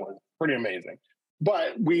 Like that was pretty amazing.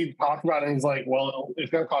 But we talked about it, and he's like, well,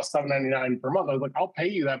 it's going to cost $7.99 per month. I was like, I'll pay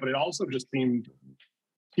you that, but it also just seemed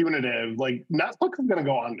punitive. Like, Netflix is going to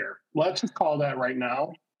go under. Let's just call that right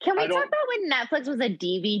now. Can we talk about when Netflix was a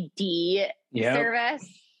DVD service?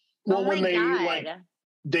 Well, when they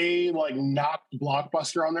knocked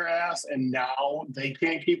Blockbuster on their ass, and now they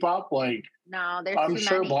can't keep up. Like, no, I'm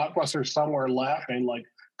sure Blockbuster's somewhere laughing, like,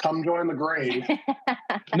 come join the grave.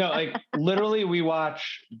 No, like literally we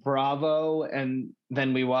watch Bravo and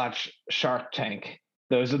then we watch Shark Tank.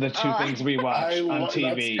 Those are the two things we watch on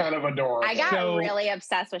TV. That's kind of adorable. I got really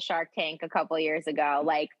obsessed with Shark Tank a couple years ago,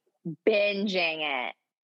 like binging it.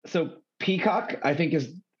 So Peacock, I think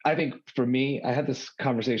for me, I had this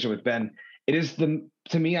conversation with Ben. It is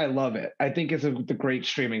to me, I love it. I think it's the great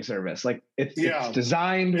streaming service. Like it's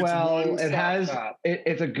designed well. It has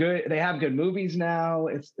it's a good. They have good movies now.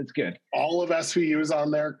 It's good. All of SVU's on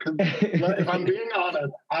there. If I'm being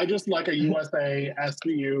honest, I just like a USA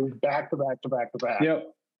SVU back to back to back to back. Yep.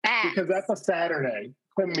 Because that's a Saturday.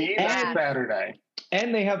 To me, that's a Saturday.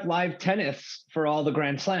 And they have live tennis for all the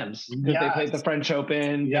Grand Slams because they play the French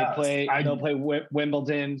Open. They'll play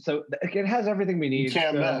Wimbledon. So it has everything we need.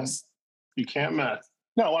 You can't mess.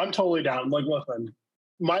 No, I'm totally down. Like, listen,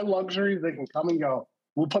 my luxuries, they can come and go.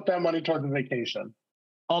 We'll put that money towards a vacation.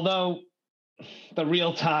 Although the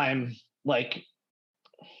real time, like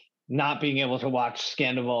not being able to watch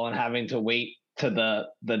Scandal and having to wait to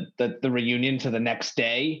the reunion to the next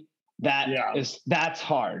day, that's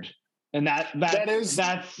hard. And that's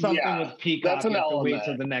something with Peacock. That's an element. Wait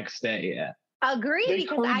till the next day. Yeah. Agree,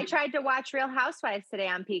 because I tried to watch Real Housewives today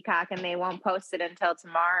on Peacock and they won't post it until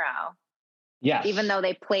tomorrow. Yes. Even though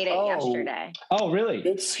they played it yesterday. Oh, really?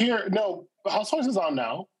 It's here. No, Housewives is on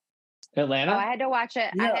now. Atlanta? Oh, I had to watch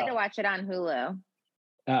it. Yeah. I had to watch it on Hulu.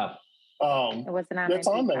 Oh. It wasn't on. It's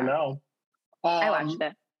on there now. I watched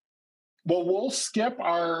it. Well, we'll skip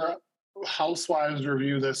our Housewives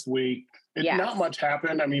review this week. Yes. Not much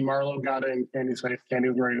happened. I mean, Marlo got in Candy's face. Candy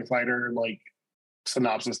was ready to fight her. Like,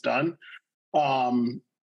 synopsis done.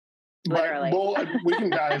 Literally. But we can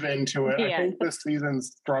dive into it. Yeah. I think this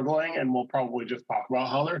season's struggling, and we'll probably just talk about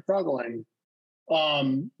how they're struggling.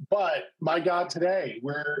 But my God, today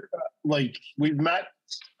we're we've met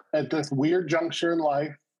at this weird juncture in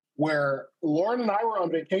life where Lauren and I were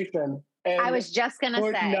on vacation, and I was just gonna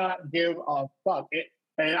could say, not give a fuck.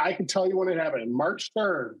 And I can tell you when it happened. March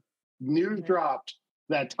 3rd, news dropped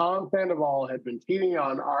that Tom Sandoval had been cheating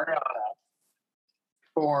on Ariana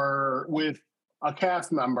with a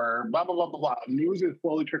cast member, blah, blah, blah, blah, blah. News is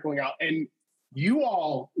slowly trickling out. And you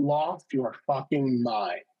all lost your fucking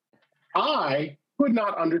mind. I could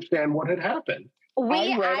not understand what had happened.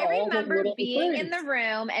 I remember being in the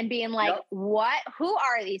room and being like, what? Who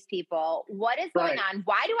are these people? What is going on?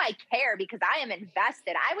 Why do I care? Because I am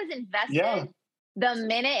invested. I was invested the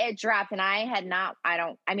minute it dropped, and I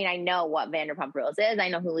know what Vanderpump Rules is. I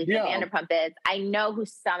know who Lisa Vanderpump is. I know who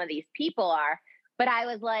some of these people are. But I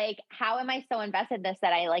was like, how am I so invested in this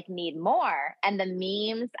that I need more? And the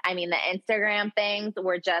memes, I mean, the Instagram things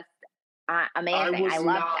were just amazing.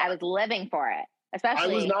 I was living for it.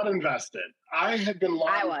 Especially, I was not invested. I had been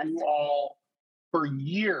lying to you all for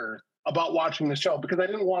years about watching the show because I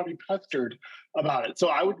didn't want to be pestered about it. So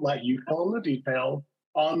I would let you fill in the details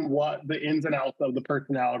on what the ins and outs of the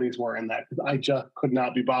personalities were in that, because I just could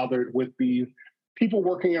not be bothered with these people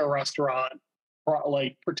working in a restaurant,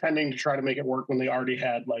 pretending to try to make it work when they already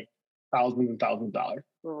had thousands and thousands of dollars.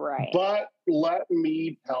 Right. But let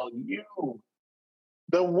me tell you,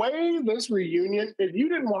 the way this reunion, if you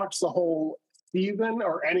didn't watch the whole season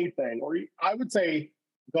or anything, or I would say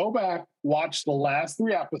go back, watch the last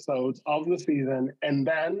 3 episodes of the season, and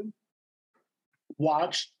then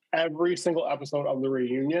watch every single episode of the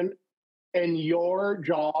reunion, and your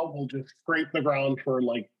jaw will just scrape the ground for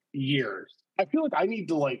years. I feel like I need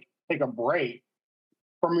to take a break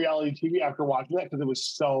from reality TV after watching that because it was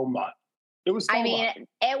so much. It was so much.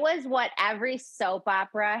 It was what every soap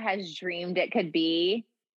opera has dreamed it could be.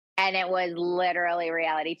 And it was literally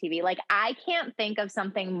reality TV. I can't think of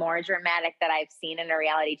something more dramatic that I've seen in a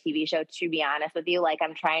reality TV show, to be honest with you.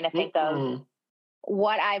 I'm trying to think of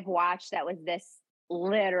what I've watched that was this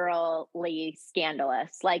literally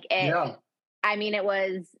scandalous. It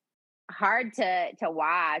was hard to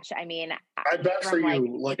watch. I bet for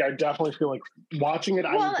you, I definitely feel like watching it.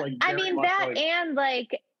 Well,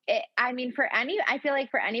 I feel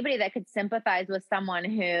like for anybody that could sympathize with someone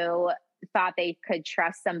who thought they could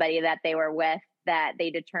trust somebody that they were with, that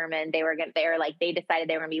they determined they decided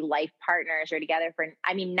they were gonna be life partners or together for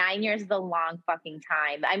 9 years is a long fucking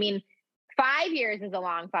time. 5 years is a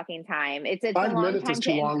long fucking time. It's a 5 long minutes time is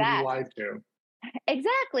too to long invest. to be lied to.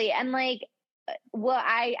 Exactly. And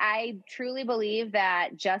I truly believe that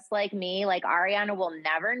just like me, Ariana will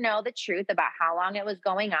never know the truth about how long it was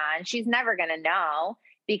going on. She's never gonna know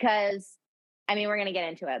because we're going to get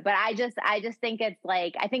into it, but I just think it's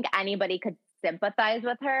I think anybody could sympathize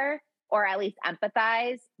with her or at least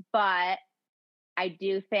empathize, but I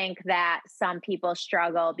do think that some people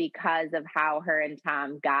struggle because of how her and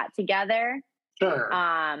Tom got together. Sure.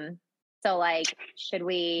 So should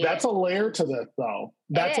we? That's a layer to this though.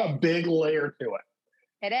 That's a big layer to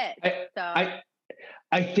it. It is.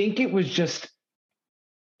 I think it was just,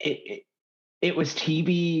 it was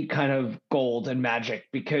TV kind of gold and magic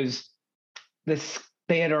because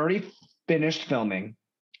they had already finished filming.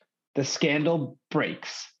 The scandal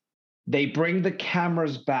breaks. They bring the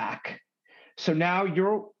cameras back. So now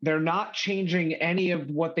they're not changing any of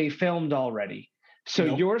what they filmed already. So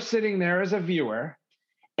you're sitting there as a viewer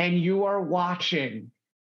and you are watching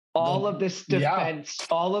all of this defense,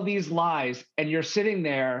 all of these lies, and you're sitting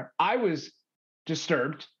there. I was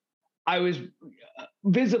disturbed. I was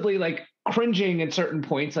visibly cringing at certain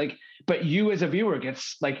points, but you as a viewer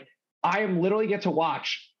gets I am literally get to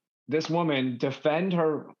watch this woman defend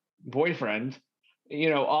her boyfriend,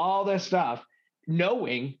 all this stuff,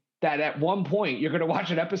 knowing that at one point you're going to watch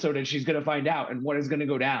an episode and she's going to find out and what is going to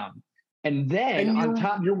go down. And then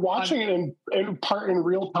you're watching it in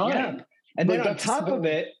real time. Yeah. And then on top of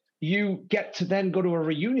it, you get to then go to a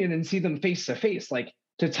reunion and see them face to face.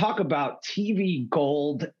 To talk about TV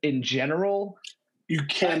gold in general, you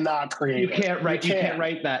cannot create. You can't write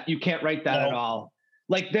that. You can't write that at all.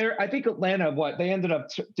 I think Atlanta,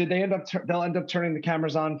 they'll end up turning the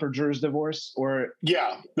cameras on for Drew's divorce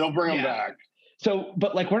they'll bring them back. So,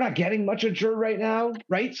 but we're not getting much of Drew right now.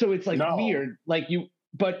 Right. So it's weird.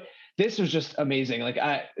 But this was just amazing.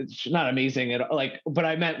 It's not amazing at all. But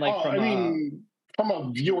I meant from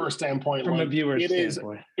a viewer standpoint, From a viewer it is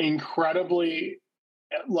standpoint. incredibly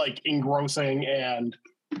like engrossing and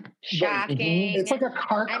Shocking. it's like a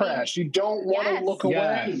car I mean, crash. You don't want to yes. look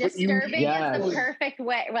away, but you Disturbing is Yes. the perfect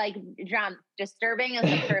way. Like, John, disturbing is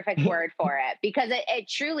the perfect word for it, because it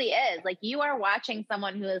truly is. Like, you are watching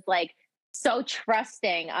someone who is like so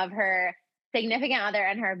trusting of her significant other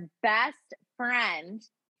and her best friend,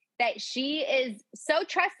 that she is so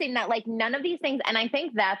trusting that like none of these things. And I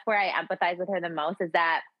think that's where I empathize with her the most, is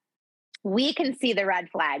that we can see the red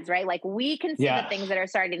flags, right? Like, we can see the things that are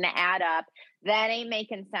starting to add up that ain't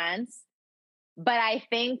making sense. But I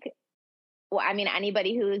think, well, I mean,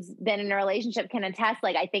 anybody who's been in a relationship can attest.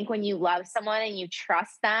 Like, I think when you love someone and you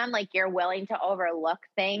trust them, like, you're willing to overlook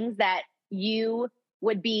things that you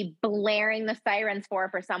would be blaring the sirens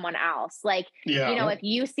for someone else. Like, Yeah. you know, if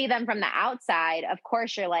you see them from the outside, of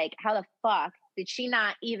course you're like, how the fuck did she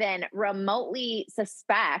not even remotely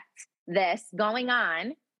suspect this going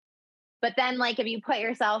on? But then, like, if you put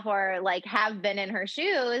yourself or like have been in her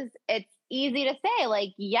shoes, it's easy to say,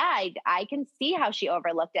 like, yeah, I can see how she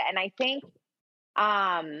overlooked it. And I think,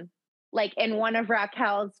 like, in one of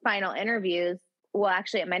Raquel's final interviews, well,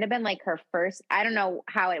 actually, it might have been like her first, I don't know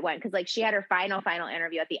how it went, because like she had her final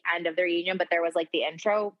interview at the end of the reunion, but there was like the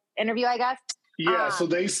intro interview, I guess. Yeah, so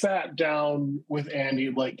they sat down with Andy,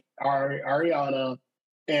 like Ariana,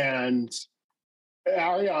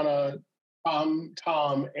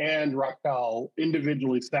 Tom, and Raquel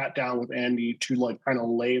individually sat down with Andy to like kind of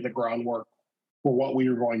lay the groundwork for what we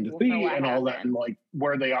were going to see and all that, and like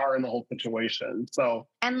where they are in the whole situation. So,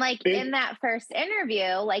 and like in that first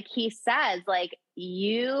interview, like he says, like,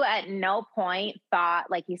 you at no point thought,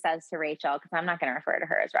 like he says to Rachel, because I'm not going to refer to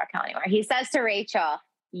her as Raquel anymore. He says to Rachel,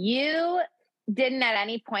 you didn't at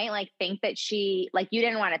any point like think that she, like, you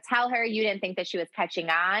didn't want to tell her, you didn't think that she was catching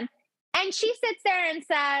on. And she sits there and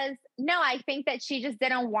says, no, I think that she just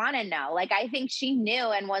didn't want to know. Like, I think she knew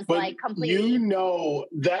and was like completely. You know,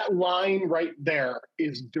 that line right there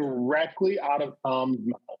is directly out of Tom's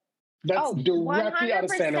mouth. That's directly 100%. Out of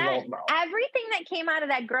Sandoval's mouth. Everything that came out of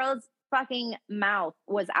that girl's fucking mouth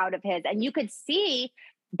was out of his. And you could see,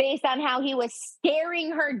 based on how he was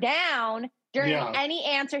staring her down during any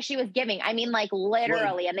answer she was giving. I mean, like,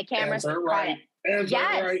 literally. And the cameras caught it.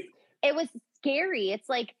 Yes. Right. It was scary. It's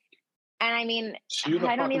like, and I mean,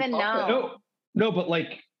 I don't even know. No, but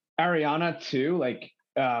like Ariana too, like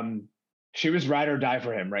she was ride or die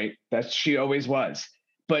for him, right? She always was.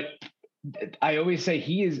 But I always say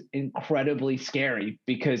he is incredibly scary,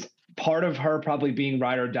 because part of her probably being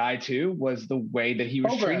ride or die too was the way that he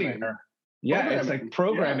was treating her. Yeah, it's like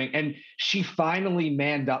programming. Yeah. And she finally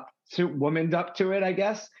womaned up to it, I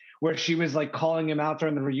guess, where she was like calling him out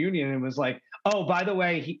during the reunion and was like, oh, by the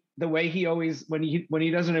way, he always, when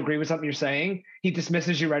he doesn't agree with something you're saying, he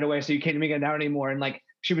dismisses you right away, so you can't even get out anymore. And like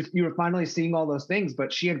you were finally seeing all those things,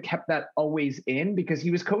 but she had kept that always in because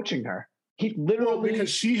he was coaching her. He literally,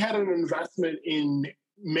 because she had an investment in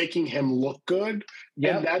making him look good,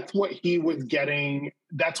 and that's what he was getting.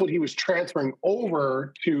 That's what he was transferring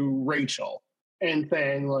over to Rachel and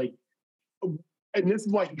saying like, and this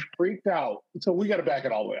is why he freaked out. So we got to back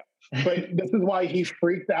it all the way up. But this is why he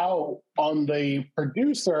freaked out on the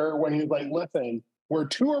producer when he was like, listen, where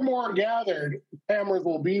two or more gathered, cameras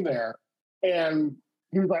will be there. And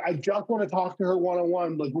he was like, I just want to talk to her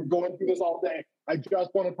one-on-one. Like, we're going through this all day. I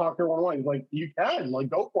just want to talk to her one-on-one. He's like, you can, like,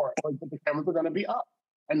 go for it. Like, but the cameras are going to be up.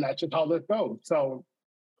 And that's just how this goes. So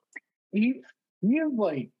he is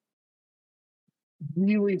like,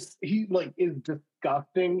 really, he like is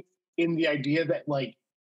disgusting in the idea that like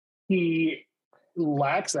he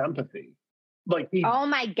lacks empathy. Like oh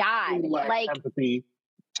my God, like empathy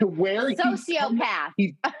to where sociopath.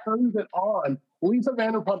 He turns it on. Lisa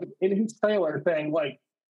Vanderpump in his trailer saying like,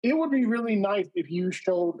 it would be really nice if you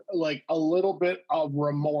showed like a little bit of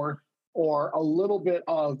remorse or a little bit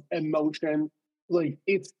of emotion. Like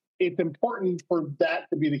it's important for that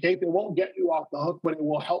to be the case. It won't get you off the hook, but it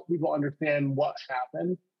will help people understand what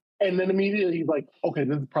happened. And then immediately he's like, okay,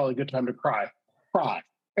 this is probably a good time to cry.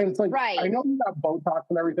 And it's like, I know you got Botox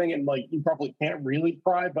and everything, and like you probably can't really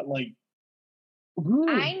cry, but like,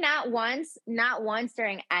 I not once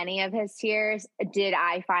during any of his tears did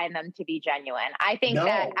I find them to be genuine. I think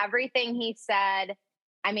that everything he said,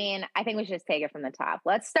 I mean, I think we should just take it from the top.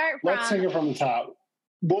 Let's take it from the top.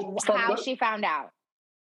 How she found out.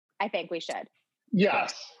 I think we should.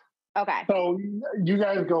 Yes. Okay. So you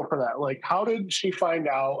guys go for that. Like, how did she find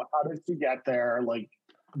out? How did she get there? Like,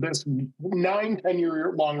 this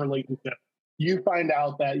 9-10-year long relationship, you find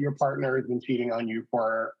out that your partner has been cheating on you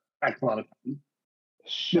for X amount of time.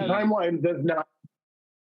 The timeline does not.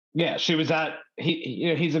 Yeah, she was at.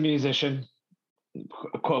 He's a musician.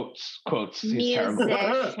 quotes. He's terrible.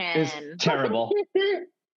 Is Musician. terrible.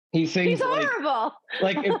 He sings He's horrible.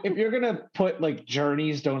 like if you're gonna put like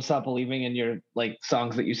Journey's "Don't Stop Believing" in your like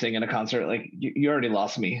songs that you sing in a concert, like you already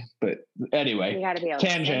lost me. But anyway, You got to be able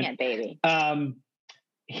tangent. to sing it, baby.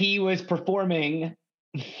 He was performing,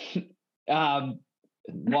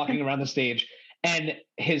 walking around the stage, and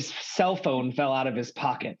his cell phone fell out of his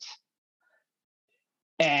pockets.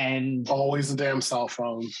 And always a damn cell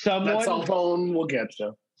phone. That cell phone will get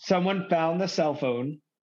you. Someone found the cell phone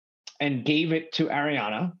and gave it to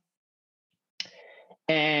Ariana.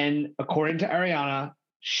 And according to Ariana,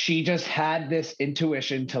 she just had this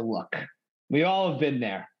intuition to look. We all have been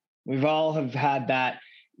there. We've all have had that,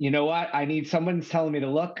 you know what? I need someone's telling me to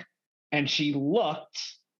look. And she looked,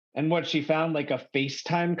 and what she found, like a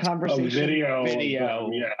FaceTime conversation. A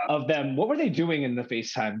video of them. What were they doing in the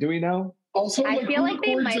FaceTime? Do we know? Also, I feel like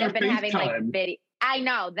they might have been FaceTime? having like video. I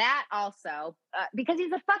know that also because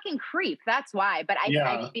he's a fucking creep. That's why. But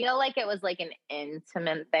I feel like it was like an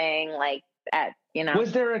intimate thing, like at, you know.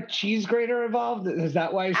 Was there a cheese grater involved? Is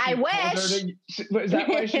that why? I wish. Is that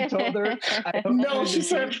why she told her? No, she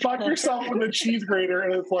said, "Fuck yourself with a cheese grater,"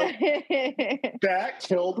 and it's like that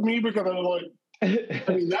killed me because I'm like, I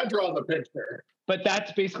mean, that draws a picture. But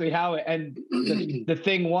that's basically how it. And the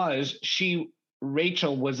thing was,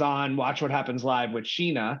 Rachel was on Watch What Happens Live with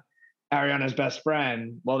Sheena, Ariana's best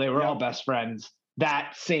friend. Well, they were all best friends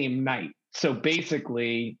that same night. So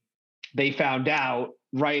basically, they found out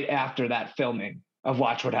right after that filming of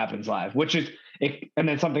Watch What Happens Live, and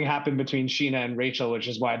then something happened between Sheena and Rachel, which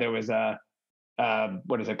is why there was a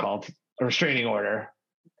what is it called? A restraining order.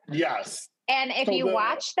 Yes. And if you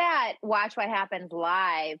watch What Happens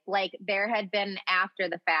Live, like there had been after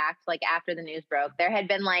the fact, like after the news broke, there had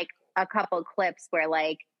been like a couple clips where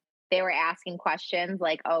like they were asking questions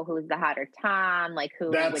like, oh, who's the hotter Tom? Like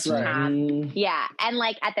which Tom? Yeah. And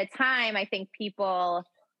like at the time, I think people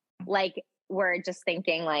like were just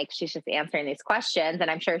thinking like she's just answering these questions.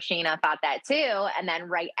 And I'm sure Sheena thought that too. And then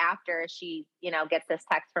right after she, gets this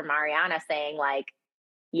text from Mariana saying like,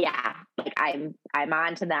 yeah, like I'm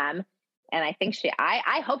on to them. And I think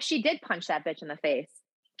I hope she did punch that bitch in the face.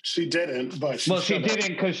 She didn't, but she didn't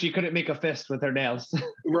because she couldn't make a fist with her nails.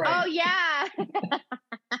 Right. Oh yeah.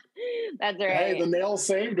 That's right. Hey, the nails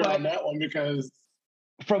saved her on that one because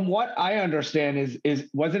from what I understand is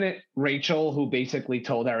wasn't it Rachel who basically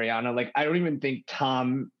told Ariana, like, I don't even think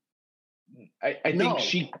Tom, I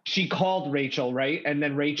think she called Rachel, right? And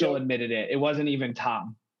then Rachel admitted it. It wasn't even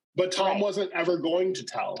Tom. But Tom wasn't ever going to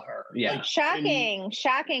tell her. Yeah. Like, shocking.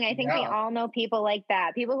 I think we all know people like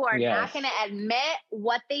that. People who are not going to admit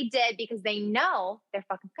what they did because they know they're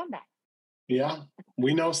fucking scumbags. Yeah.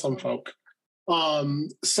 We know some folk.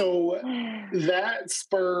 So that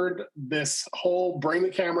spurred this whole bring the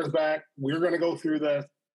cameras back. We're going to go through this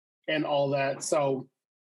and all that. So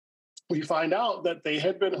we find out that they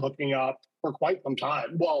had been hooking up for quite some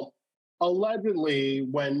time. Well, allegedly,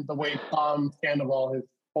 when the way Tom Sandoval has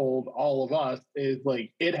told all of us is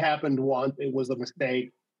like, it happened once, it was a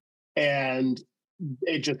mistake, and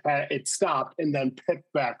it stopped and then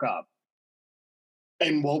picked back up.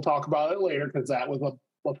 And we'll talk about it later because that was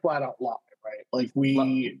a flat out lie. Right, like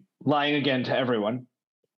lying again to everyone,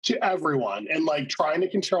 and like trying to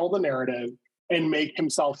control the narrative and make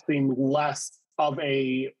himself seem less of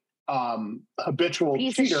a habitual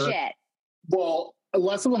piece cheater. Of shit. Well,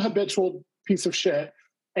 less of a habitual piece of shit,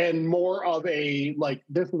 and more of a like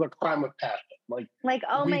this is a crime of passion. Like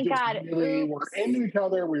oh my god, we were into each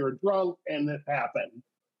other, we were drunk, and this happened.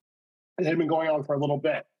 It had been going on for a little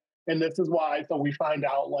bit, and this is why. So we find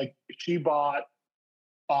out like she bought.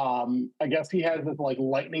 I guess he has this like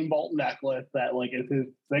lightning bolt necklace that like is his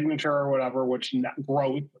signature or whatever, which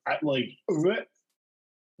gross. Like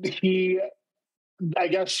I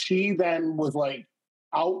guess she then was like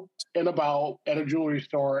out and about at a jewelry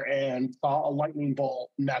store and saw a lightning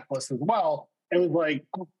bolt necklace as well. And was like,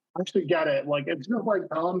 oh, I should get it. Like it's just like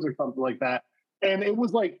Tom's or something like that. And it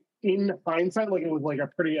was like in hindsight, like it was like a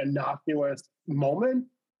pretty innocuous moment,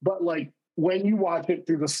 but like. When you watch it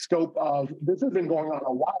through the scope of this has been going on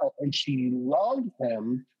a while and she loved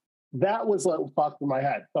him, that was like fucked in my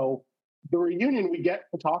head. So the reunion, we get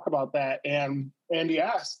to talk about that. And Andy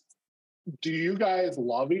asked, do you guys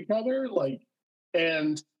love each other? Like,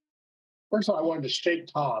 and first of all, I wanted to shake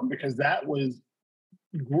Tom because that was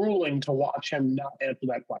grueling to watch him not answer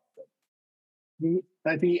that question.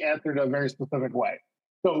 I think he answered a very specific way.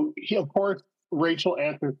 So of course, Rachel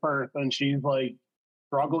answers first and she's like,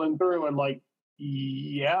 struggling through and like,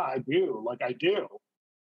 yeah, I do. Like I do.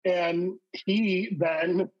 And he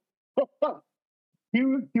then he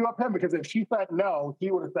would cue up him because if she said no,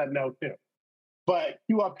 he would have said no too. but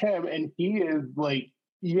cue up him, and he is like,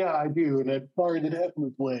 yeah, I do, and I'm sorry that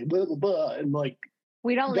happened this way, blah, blah, blah. And like,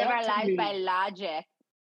 We don't live that our to lives me- by logic.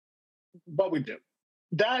 but we do.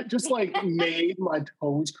 That just like made my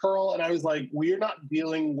toes curl, and I was like, we're not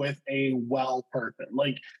dealing with a well person.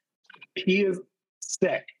 Like, he is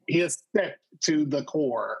sick. He is sick to the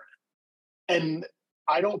core. And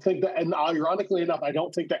I don't think that, and ironically enough, I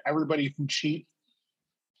don't think that everybody who cheats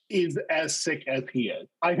is as sick as he is.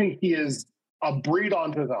 I think he is a breed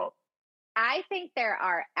on his own. I think there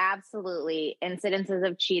are absolutely incidences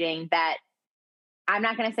of cheating that I'm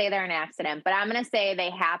not going to say they're an accident, but I'm going to say they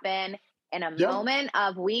happen in a moment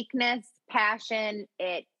of weakness, passion,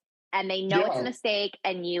 and they know it's a mistake,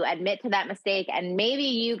 and you admit to that mistake, and maybe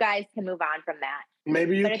you guys can move on from that.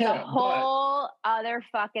 Maybe you but can. It's a whole other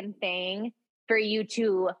fucking thing for you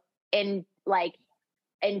to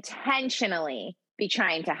intentionally be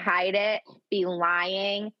trying to hide it, be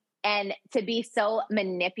lying, and to be so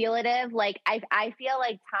manipulative. Like, I feel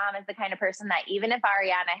like Tom is the kind of person that even if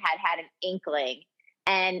Ariana had an inkling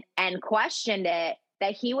and questioned it,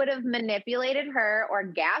 that he would have manipulated her or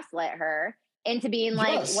gaslit her into being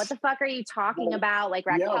like, what the fuck are you talking about? Like,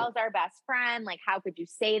 Raquel's our best friend. Like, how could you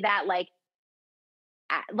say that?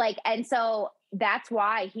 And so that's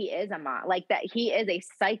why he is that he is a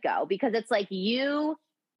psycho, because it's like you,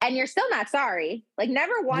 and you're still not sorry. Like,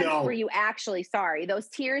 never once were you actually sorry. Those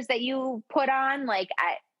tears that you put on, like,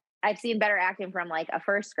 I've seen better acting from like a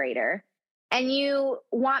first grader. And you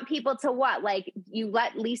want people to what? Like, you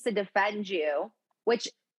let Lisa defend you, which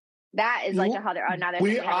that is like another thing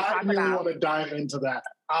we have to talk really about. want to dive into that.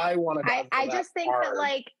 I want to. I just think that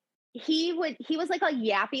like he was like a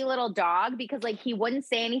yappy little dog, because like he wouldn't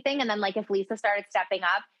say anything, and then like if Lisa started stepping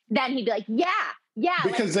up, then he'd be like, yeah,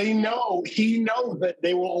 because he knows that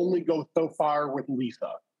they will only go so far with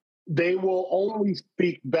Lisa. They will only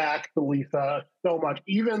speak back to Lisa so much.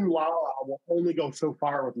 Even Lala will only go so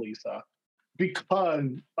far with Lisa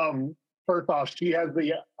because first off, she has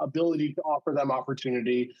the ability to offer them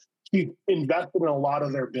opportunity. She's invested in a lot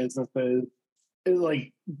of their businesses.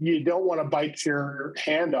 Like, you don't want to bite your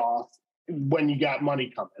hand off when you got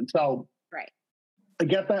money coming. So right, I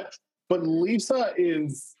get that. But Lisa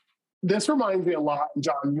this reminds me a lot,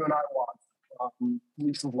 John, you and I watched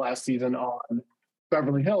Lisa's last season on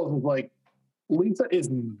Beverly Hills. Is like, Lisa is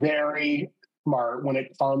very smart when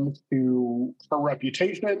it comes to her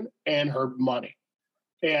reputation and her money.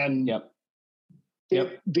 And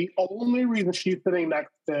the only reason she's sitting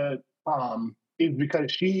next to Tom is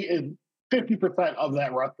because she is 50% of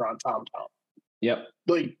that restaurant, Tom. Yep.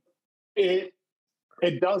 Like, it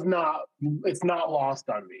does not, it's not lost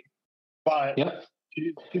on me. But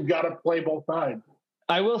she's got to play both sides.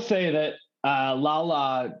 I will say that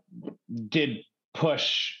Lala did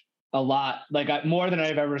push a lot, like more than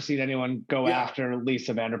I've ever seen anyone go after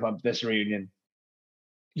Lisa Vanderpump this reunion.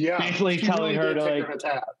 Yeah. Basically telling her to like,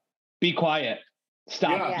 be quiet.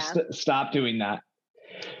 Stop doing that.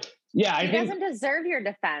 Yeah, he doesn't deserve your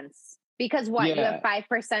defense, because you have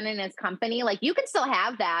 5% in his company. Like, you can still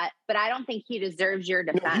have that, but I don't think he deserves your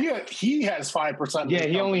defense. No, he has 5%. Yeah,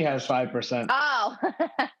 he only has 5%. Oh,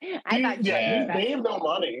 I thought. They have no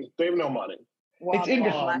money. They have no money. Well,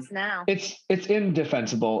 less now. It's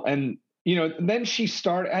indefensible, and then she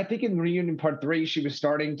started. I think in reunion part 3, she was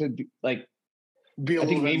starting to be a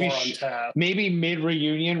little bit more on tap. Maybe mid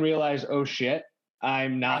reunion realize, oh shit,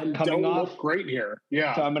 I'm not coming off look great here.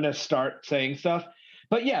 Yeah, so I'm going to start saying stuff.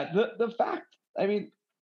 But yeah, the fact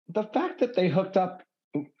that they hooked up,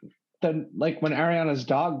 when Ariana's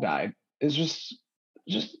dog died, is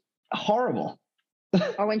just horrible.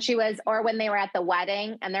 Or when they were at the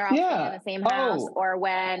wedding and they're all in the same house, or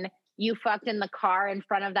when you fucked in the car in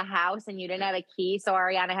front of the house and you didn't have a key, so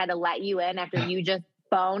Ariana had to let you in after you just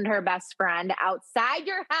boned her best friend outside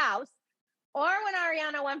your house, or when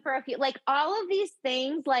Ariana went for a few, like, all of these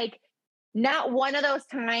things, like, not one of those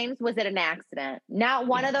times was it an accident. Not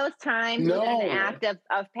one of those times was it an act of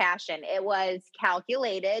passion. It was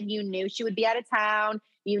calculated. You knew she would be out of town.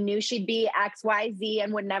 You knew she'd be XYZ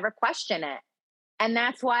and would never question it. And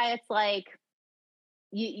that's why it's like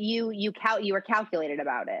you were calculated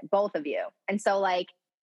about it, both of you. And so, like,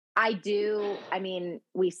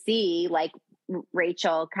 we see like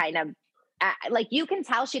Rachel kind of like, you can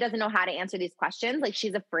tell she doesn't know how to answer these questions. Like,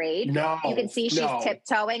 she's afraid. You can see she's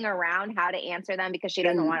tiptoeing around how to answer them because she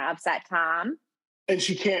doesn't want to upset Tom. And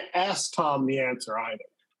she can't ask Tom the answer either.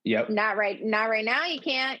 Yep. Not right now. You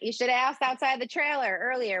can't. You should have asked outside the trailer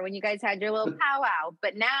earlier when you guys had your little powwow.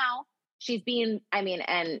 But now she's being,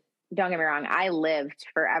 and don't get me wrong, I lived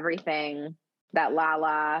for everything that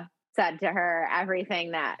Lala said to her,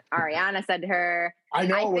 everything that Ariana said to her. I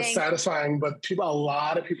know I it was think- satisfying, but a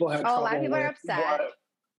lot of people had Oh, a trouble lot of people are with upset.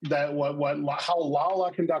 how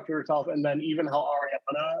Lala conducted herself, and then even how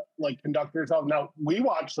Ariana like conducted herself. Now we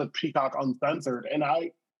watched the Peacock Uncensored, and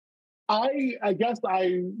I guess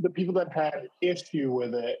the people that had issue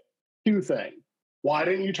with it, two things. Why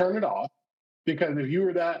didn't you turn it off? Because if you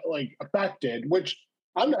were that like affected, which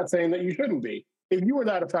I'm not saying that you shouldn't be, if you were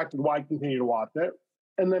that affected, why continue to watch it?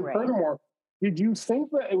 And then Right. furthermore, did you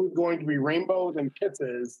think that it was going to be rainbows and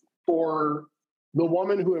kisses for the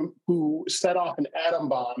woman who set off an atom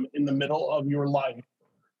bomb in the middle of your life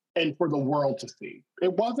and for the world to see?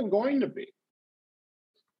 It wasn't going to be.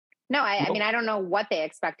 No, I mean, I don't know what they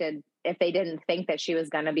expected if they didn't think that she was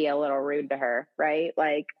going to be a little rude to her, right?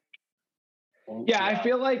 Like, Yeah, I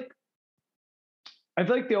feel like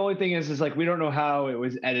the only thing is like we don't know how it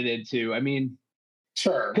was edited too. I mean,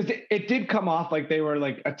 sure, because it did come off like they were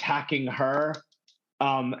like attacking her.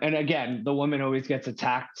 And again, the woman always gets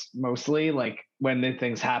attacked mostly like when the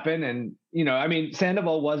things happen. And, you know, I mean,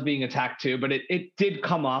 Sandoval was being attacked too, but it did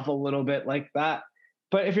come off a little bit like that.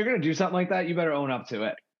 But if you're going to do something like that, you better own up to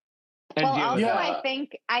it. And well, deal also, with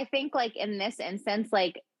it. I think like in this instance,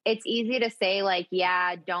 like it's easy to say like,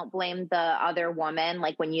 yeah, don't blame the other woman,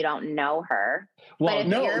 like when you don't know her. Well, but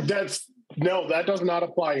if that does not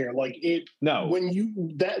apply here. Like when you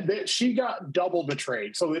that she got double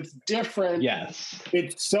betrayed, so it's different. Yes,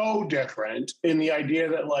 it's so different in the idea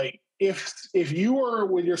that like if you were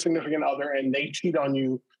with your significant other and they cheat on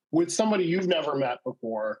you with somebody you've never met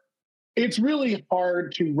before, it's really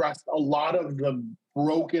hard to rest a lot of the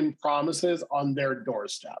broken promises on their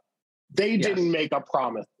doorstep. They didn't make a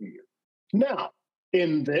promise to you. Now,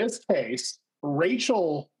 in this case,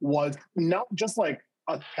 Rachel was not just like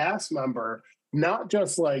a cast member, not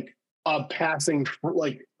just like a passing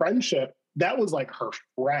like friendship. That was like her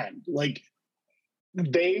friend. Like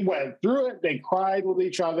they went through it. They cried with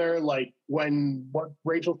each other. Like when what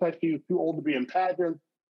Rachel said she was too old to be in pageants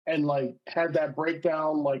and like had that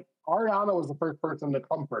breakdown, like Ariana was the first person to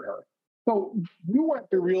comfort her. So you went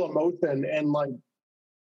through real emotion and like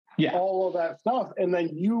all of that stuff. And then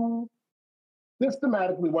you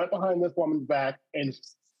systematically went behind this woman's back and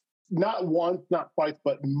not once, not twice,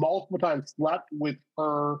 but multiple times slept with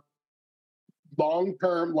her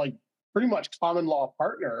long-term, like pretty much common law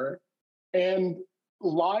partner and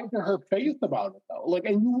lied to her face about it though. Like,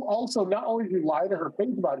 and you also, not only did you lie to her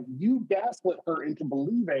face about it, you gaslit her into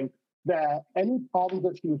believing that any problems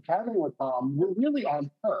that she was having with Tom were really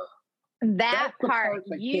on her. That part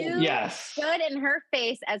you stood in her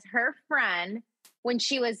face as her friend when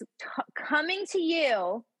she was coming to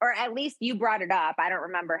you, or at least you brought it up. I don't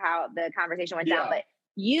remember how the conversation went down, but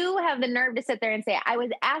you have the nerve to sit there and say, I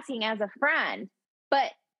was asking as a friend.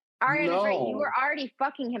 But Ariana's right. You were already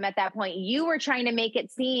fucking him at that point. You were trying to make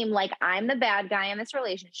it seem like I'm the bad guy in this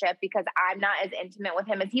relationship because I'm not as intimate with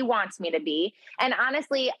him as he wants me to be. And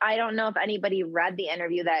honestly, I don't know if anybody read the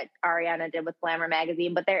interview that Ariana did with Glamour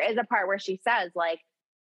magazine, but there is a part where she says like,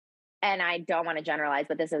 and I don't want to generalize,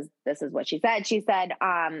 but this is what she said. She said,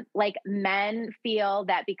 like men feel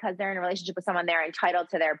that because they're in a relationship with someone, they're entitled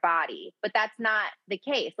to their body, but that's not the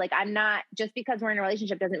case. Like I'm not, just because we're in a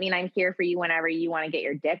relationship doesn't mean I'm here for you whenever you want to get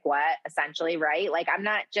your dick wet, essentially. Right. Like I'm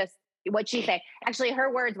not just what she said. Actually,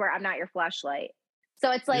 her words were, I'm not your fleshlight. So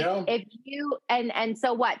it's like, if you, and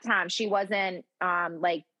so what, Tom, she wasn't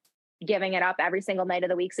like giving it up every single night of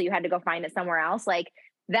the week. So you had to go find it somewhere else. Like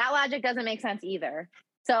that logic doesn't make sense either.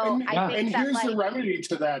 So I think and here's the remedy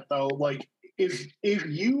to that though. Like if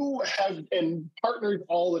you have, and partners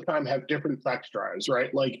all the time have different sex drives,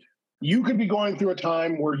 right? Like you could be going through a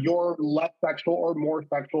time where you're less sexual or more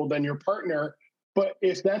sexual than your partner. But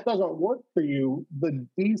if that doesn't work for you, the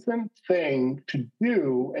decent thing to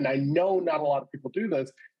do, and I know not a lot of people do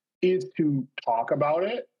this, is to talk about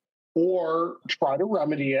it or try to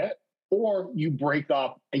remedy it, or you break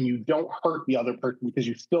up and you don't hurt the other person because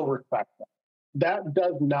you still respect them. That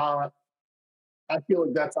does not, I feel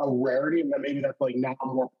like that's a rarity, and that maybe that's like now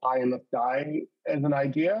more pie in the sky as an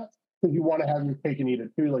idea, because you want to have your cake and eat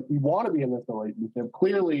it too. Like you want to be in this relationship.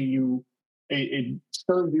 Clearly it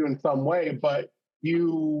serves you in some way, but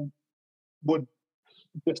you would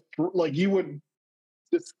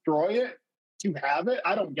destroy it to have it.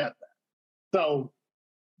 I don't get that. So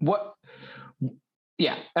what?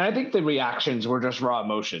 Yeah. And I think the reactions were just raw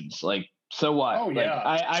emotions. Like, so what? Oh, like, yeah.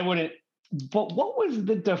 I wouldn't. But what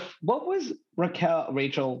was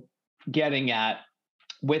Rachel getting at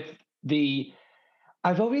with the?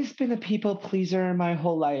 I've always been a people pleaser my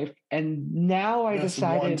whole life, and now I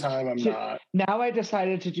decided. One time I'm not. Now I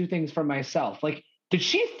decided to do things for myself. Like, did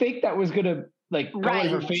she think that was gonna like in Right.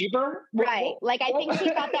 her favor. Right. Like, I think she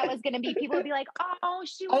thought that was going to be, people would be like, oh,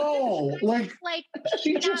 she was like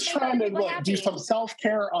she's not just make trying to other people like do happy. some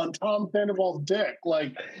self-care on Tom Sandoval's dick.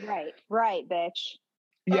 Like, Right, bitch.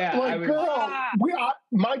 Yeah, like, girl,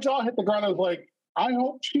 my jaw hit the ground. I was like, I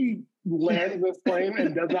hope she lands this plane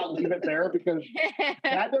and does not leave it there, because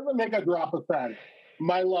that doesn't make a drop of sense.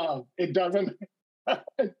 My love, it doesn't.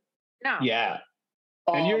 No. Yeah.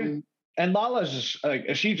 And Lala's just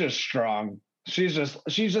like, she's just strong. She's just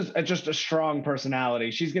a strong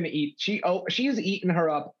personality. She's gonna eat. She's eaten her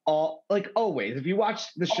up always. If you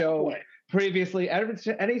watch the show previously,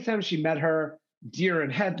 anytime she met her, deer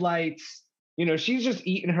in headlights, she's just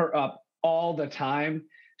eating her up all the time.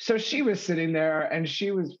 So she was sitting there and she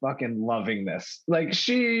was fucking loving this. Like,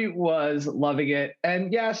 she was loving it.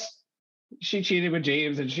 And yes, she cheated with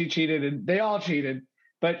James and she cheated and they all cheated,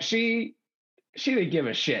 but she didn't give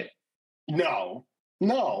a shit. No.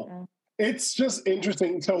 It's just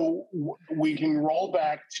interesting. So we can roll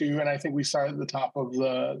back to, and I think we started at the top of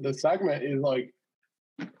the segment, is like,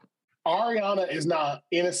 Ariana is not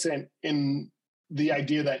innocent in the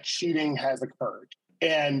idea that cheating has occurred.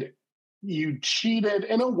 And you cheated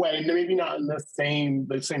in a way, maybe not in the same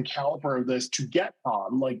caliber of this, to get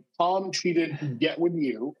Tom. Like, Tom cheated to get with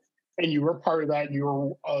you, and you were part of that. You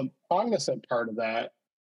were a cognizant part of that.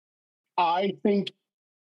 I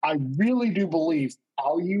really do believe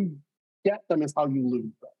how you get them is how you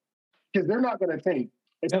lose them. Because they're not going to think,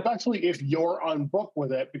 especially if you're on book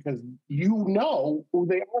with it, because you know who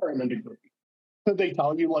they are in a degree. So they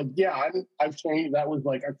tell you, like, yeah, I've changed. That was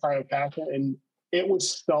like a cry of passion. And it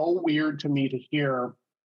was so weird to me to hear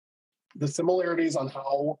the similarities on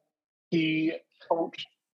how he coached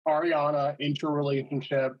Ariana into a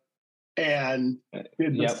relationship and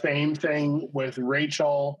did the same thing with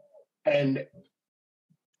Rachel. And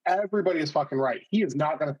everybody is fucking right. He is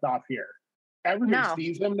not going to stop here. Everybody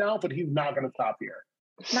sees him now, but he's not going to stop here.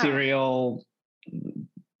 Serial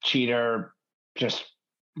cheater, just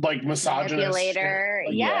like misogynist. Manipulator.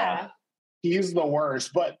 Yeah. He's the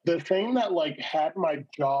worst. But the thing that like had my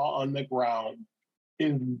jaw on the ground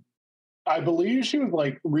is, I believe she was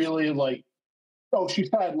like really like, she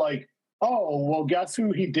said like, oh, well, guess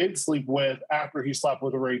who he did sleep with after he slept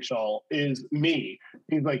with Rachel is me.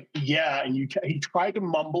 He's like, yeah. And he tried to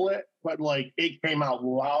mumble it, but like it came out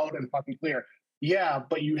loud and fucking clear. Yeah,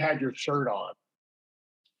 but you had your shirt on.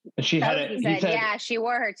 She had it. He said, yeah, she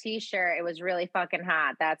wore her t-shirt. It was really fucking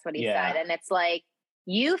hot. That's what he said. And it's like,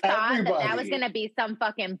 you thought that was going to be some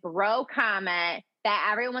fucking bro comment that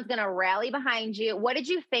everyone's going to rally behind you. What did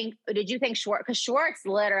you think? Did you think Schwartz? Because Schwartz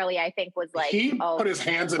literally, I think, was like, he put his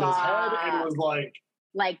hands in his head and was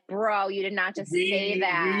like, bro, you did not just say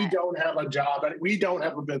that. We don't have a job. We don't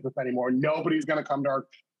have a business anymore. Nobody's going to come to our...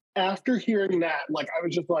 After hearing that, like, I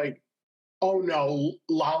was just like, oh no,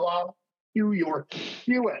 Lala, cue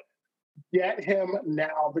it. Get him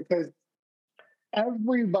now, because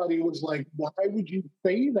everybody was like, why would you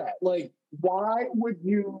say that? Like, why would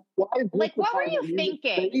you? Why is like, what were you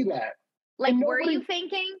thinking? Say that? Like, were you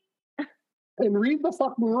thinking? And read the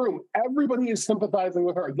fucking room. Everybody is sympathizing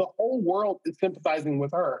with her. The whole world is sympathizing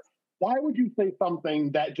with her. Why would you say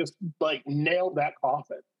something that just like nailed that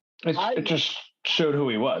coffin? It just showed who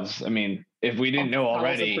he was. I mean, if we didn't know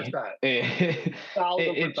already,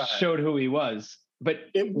 it showed who he was. But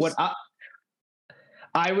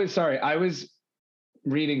I was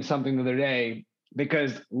reading something the other day,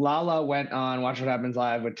 because Lala went on Watch What Happens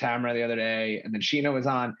Live with Tamara the other day, and then Sheena was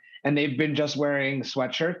on, and they've been just wearing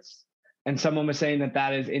sweatshirts. And someone was saying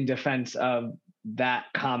that is in defense of that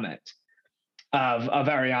comment of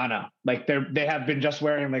Ariana. Like, they have been just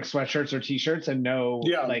wearing like sweatshirts or t-shirts and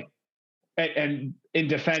and in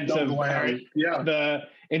defense of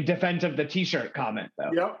in defense of the t-shirt comment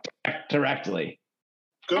though. Directly.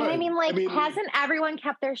 Good. And I mean, hasn't everyone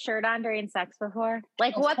kept their shirt on during sex before?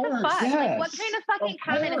 Like, what the fuck? Yes. Like, what kind of fucking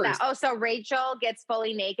comment is that? Oh, so Rachel gets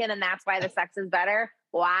fully naked and that's why the sex is better?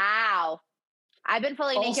 Wow. I've been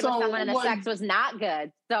fully naked with someone and the sex was not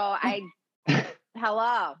good. So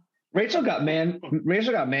hello. Rachel got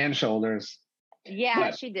man shoulders.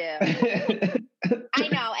 Yeah, she did. I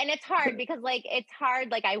know. And it's hard because it's hard.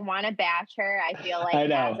 Like, I want to bash her. I feel like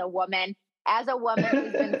as a woman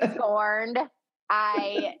who's been scorned,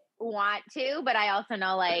 I want to, but I also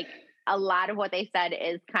know like a lot of what they said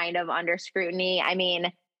is kind of under scrutiny. I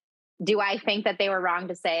mean, do I think that they were wrong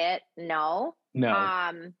to say it? No.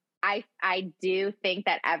 I do think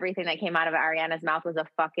that everything that came out of Ariana's mouth was a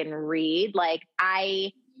fucking read. Like,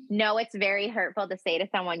 I know it's very hurtful to say to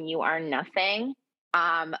someone, you are nothing.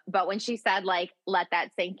 But when she said, like, let that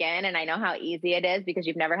sink in, and I know how easy it is because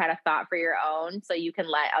you've never had a thought for your own, so you can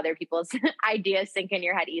let other people's ideas sink in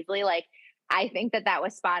your head easily. Like, I think that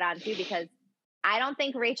was spot on too, because I don't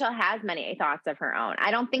think Rachel has many thoughts of her own.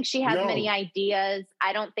 I don't think she has many No. ideas.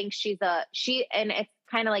 I don't think and it's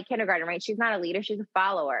kind of like kindergarten, right? She's not a leader, she's a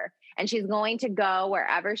follower. And she's going to go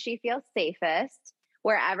wherever she feels safest,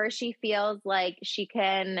 wherever she feels like she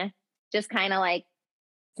can just kind of like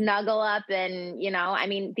snuggle up. And, I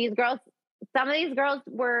mean, some of these girls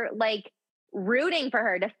were like rooting for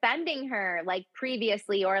her, defending her like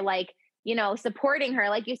previously, or like, supporting her,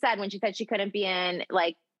 like you said, when she said she couldn't be in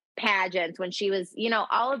like pageants, when she was,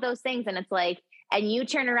 all of those things. And it's like, and you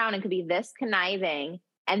turn around and could be this conniving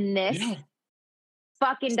and this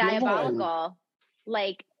fucking Sniveling. diabolical.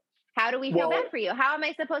 Like, how do we feel bad for you? How am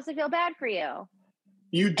I supposed to feel bad for you?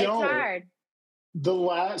 You don't. It's hard. The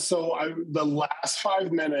last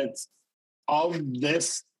 5 minutes of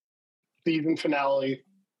this season finale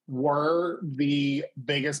were the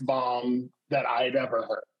biggest bomb that I'd ever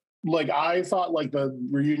heard. Like, I thought like the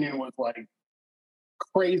reunion was like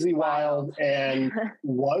crazy wild, and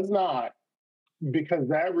was not, because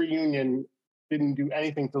that reunion didn't do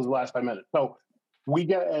anything till the last 5 minutes. So we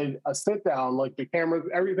get a sit down, like the cameras,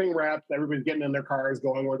 everything wraps, everybody's getting in their cars,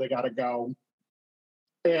 going where they got to go.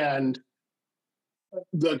 And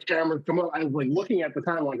the cameras come up. I was like looking at the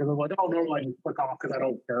timeline because I was like, oh, normally I just click off because I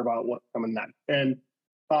don't care about what's coming next. And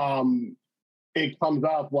it comes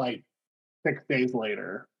up like 6 days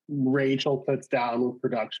later. Rachel sits down with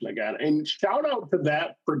production again. And shout out to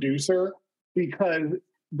that producer, because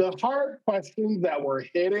the hard questions that were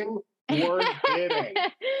hitting were hitting.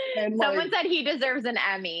 And someone said he deserves an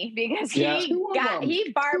Emmy because he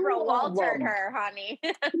Barbara Waltered her, honey.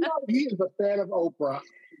 He is a fan of Oprah.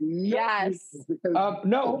 Yes.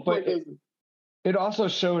 No, but it also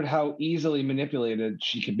showed how easily manipulated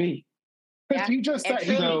she could be. Yeah, he just said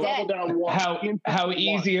how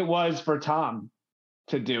easy it was for Tom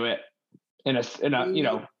to do it in a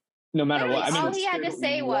no matter what. I mean, all he had to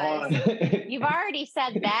say was, "You've already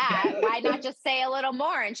said that. Why not just say a little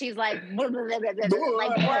more?" And she's like, blah, blah, blah, blah, blah,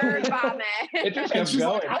 like word vomit. It just kept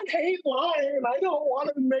going. Like, I hate lying. I don't want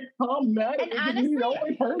to make Tom mad. And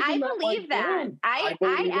honestly, I believe that.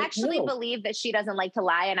 I actually believe that she doesn't like to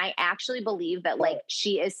lie, and I actually believe that like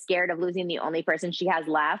she is scared of losing the only person she has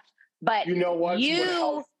left. But you know what?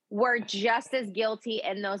 You were just as guilty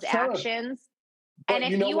in those actions. And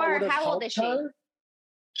if you are, how old is she?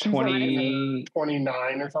 She's 20,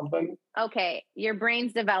 29 or something. Okay, your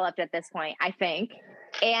brain's developed at this point, I think.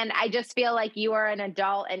 And I just feel like you are an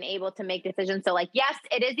adult and able to make decisions. So like, yes,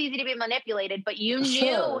 it is easy to be manipulated, but you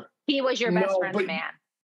knew he was your best friend's man.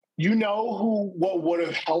 You know what would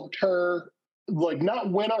have helped her, like, not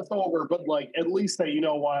win us over, but like at least say, you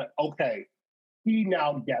know what? Okay, he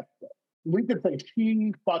now gets it. We could say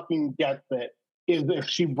she fucking gets it, is if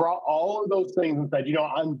she brought all of those things and said,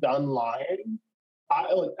 I'm done lying.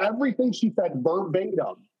 Everything she said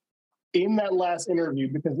verbatim in that last interview,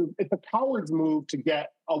 because it's a coward's move to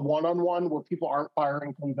get a one-on-one where people aren't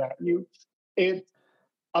firing things at you. It's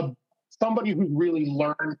somebody who's really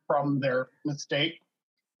learned from their mistake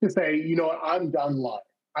to say, I'm done lying.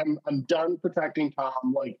 I'm done protecting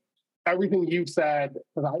Tom. Like, everything you said,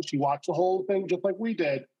 because she watched the whole thing just like we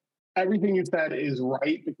did. Everything you said is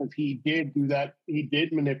right, because he did do that. He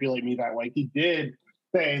did manipulate me that way. He did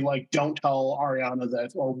say, like, don't tell Ariana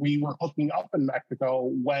this, or we were hooking up in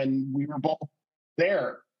Mexico when we were both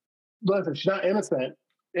there. Listen, she's not innocent,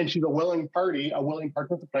 and she's a willing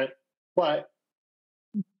participant, but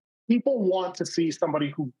people want to see somebody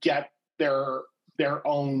who gets their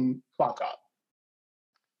own fuck up.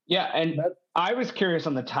 Yeah, and I was curious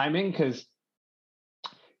on the timing, because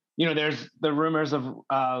there's the rumors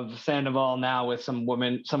of Sandoval now with some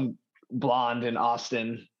blonde in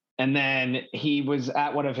Austin. And then he was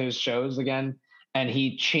at one of his shows again, and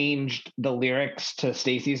he changed the lyrics to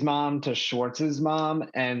Stacey's mom to Schwartz's mom.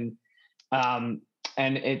 And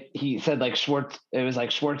he said like Schwartz, it was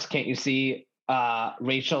like, Schwartz, can't you see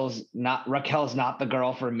Raquel's not the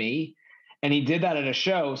girl for me? And he did that at a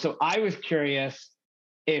show. So I was curious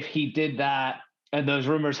if he did that and those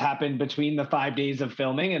rumors happened between the 5 days of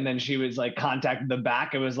filming, and then she was like contacted them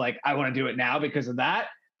back. It was like, I want to do it now because of that.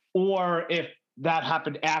 Or if that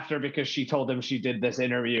happened after because she told him she did this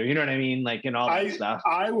interview. You know what I mean? Like, and all that stuff.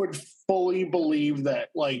 I would fully believe that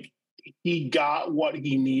like he got what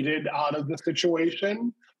he needed out of the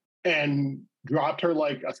situation and dropped her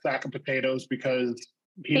like a sack of potatoes because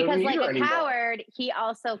he doesn't need her anymore. Coward, he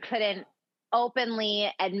also couldn't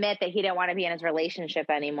openly admit that he didn't want to be in his relationship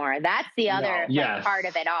anymore. That's the other Yes. part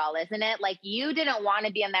of it all, isn't it? Like, you didn't want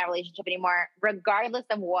to be in that relationship anymore, regardless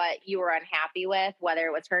of what you were unhappy with, whether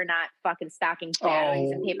it was her not fucking stocking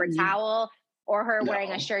batteries and paper towel, or her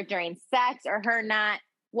wearing a shirt during sex, or her not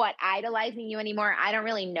idolizing you anymore. I don't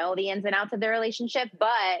really know the ins and outs of their relationship,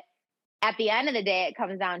 but at the end of the day, it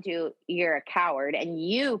comes down to you're a coward, and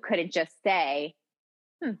you couldn't just say,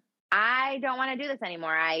 I don't want to do this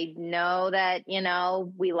anymore. I know that,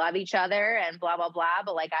 we love each other and blah, blah, blah,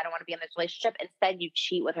 but like, I don't want to be in this relationship. Instead, you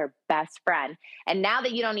cheat with her best friend. And now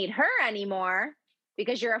that you don't need her anymore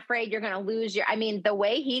because you're afraid you're going to lose the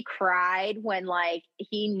way he cried when like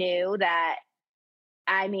he knew that,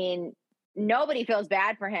 nobody feels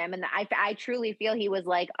bad for him. And I truly feel he was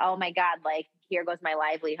like, oh my God, like, here goes my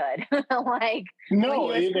livelihood. Like,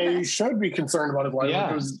 no, they should be concerned about his livelihood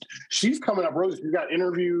because she's coming up roses. She's got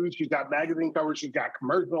interviews, she's got magazine covers, she's got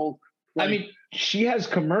commercials. Like, she has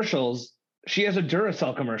commercials. She has a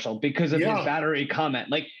Duracell commercial because of his battery comment.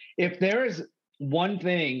 Like, if there's one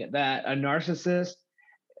thing that a narcissist,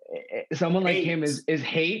 someone like him is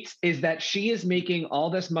hates, is that she is making all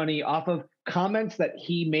this money off of comments that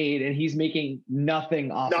he made, and he's making nothing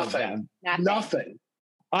off of them. Nothing.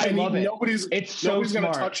 I love it. Nobody's going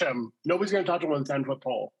to touch him. Nobody's going to touch him with a 10-foot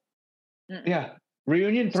pole. Yeah.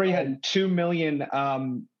 Reunion 3 had 2 million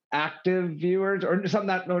active viewers or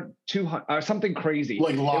something, 200, something crazy.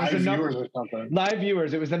 Like live viewers or something. Live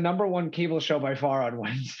viewers. It was the #1 cable show by far on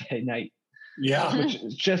Wednesday night. Yeah. Which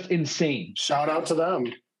is just insane. Shout out to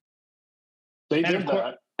them. They did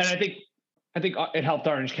that. And I think it helped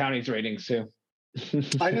Orange County's ratings too.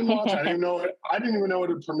 I didn't watch it. I didn't even know it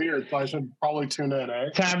had premiered, so I should probably tune in, eh?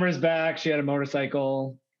 Tamara's back. She had a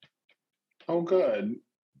motorcycle. Oh, good.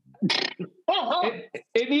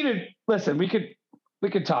 It needed. Listen, we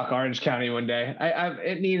could talk Orange County one day.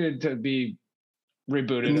 It needed to be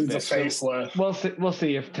rebooted. It needs a facelift. We'll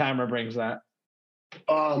see if Tamara brings that.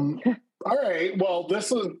 All right. Well,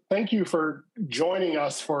 thank you for joining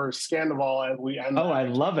us for Scandival as we end. Oh, I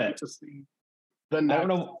love it. To see the next. I don't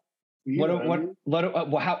know. What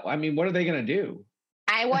are they going to do?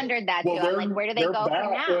 I wondered that too. I'm like, where do they go from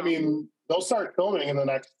now? I mean, they'll start filming in the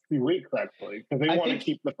next few weeks, actually, because they want to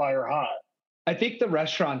keep the fire hot. I think the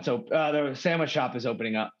restaurant's the sandwich shop is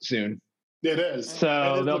opening up soon. It is.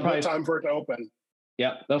 So they'll probably good time for it to open.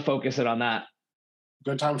 Yep, they'll focus it on that.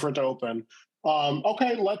 Good time for it to open.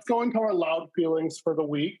 Okay, let's go into our loud feelings for the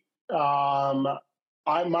week.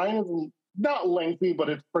 Mine is not lengthy, but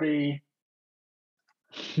it's pretty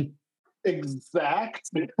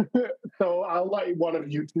exact. So I'll let one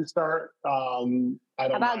of you two start. I don't How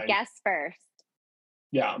about mind. guess first?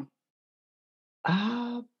 Yeah.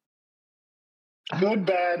 Good,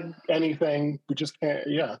 bad, anything. We just can't.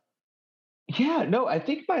 Yeah. Yeah. No, I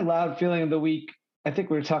think my loud feeling of the week. I think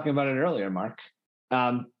we were talking about it earlier, Mark.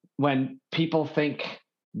 When people think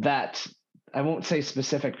that, I won't say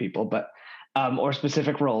specific people, but or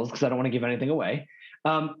specific roles because I don't want to give anything away.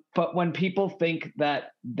 But when people think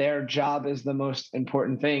that their job is the most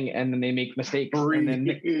important thing, and then they make mistakes, and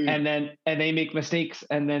they make mistakes,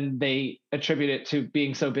 and then they attribute it to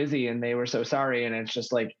being so busy and they were so sorry, and it's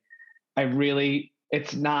just like,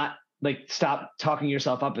 it's not like, stop talking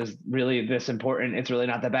yourself up is really this important. It's really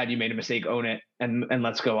not that bad. You made a mistake, own it, and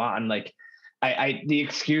let's go on. Like, the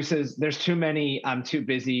excuses, there's too many, I'm too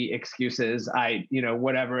busy excuses.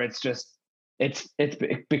 Whatever. It's just, it's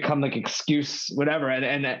become like excuse, whatever.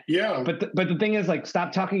 And yeah. But the thing is, like,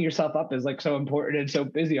 stop talking yourself up is like so important and so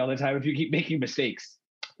busy all the time if you keep making mistakes.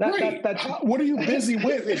 That's what are you busy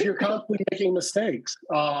with if you're constantly making mistakes?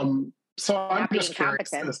 So I'm just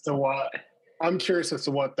curious as to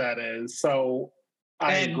what that is. So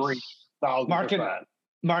I agree. Mark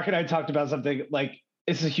and I talked about something like,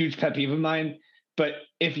 it's a huge pet peeve of mine, but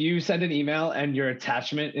if you send an email and your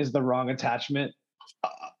attachment is the wrong attachment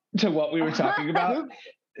to what we were talking about,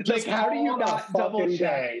 like, how do you not double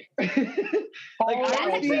check? That's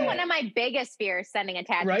actually one of my biggest fears, sending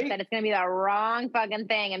attachments, that it's going to be the wrong fucking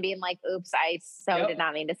thing and being like, oops, I did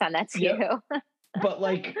not mean to send that to you. But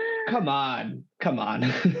like, come on.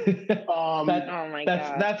 Oh my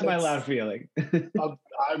God. That's my loud feeling.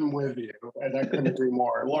 I'm with you, and I couldn't agree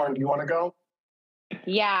more. Lauren, do you want to go?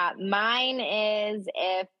 Yeah, mine is,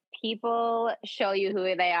 if people show you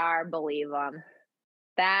who they are, believe them.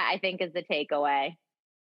 That, I think, is the takeaway.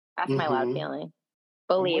 That's my loud feeling.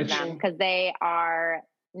 Believe them, because they are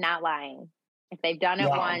not lying. If they've done it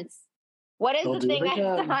once, what is the thing I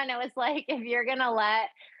saw? And it was like, if you're going to let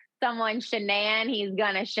someone shenan, he's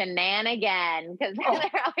going to shenan again. Because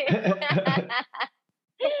they're always...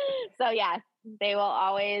 So, yes, they will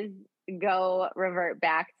always go revert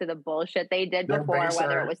back to the bullshit they did They're before, whether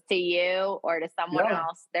baser. it was to you or to someone Yeah.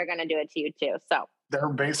 else, they're going to do it to you too. So They're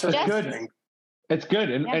baser. Just- Good. It's good,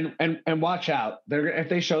 and Yeah. and watch out. They're if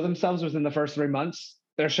they show themselves within the first 3 months,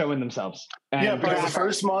 they're showing themselves. And Yeah, because the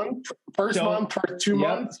first month, for 2 Yep.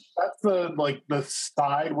 months, that's the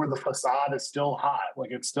side where the facade is still hot,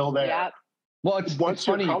 like it's still there. yep. well, it's Once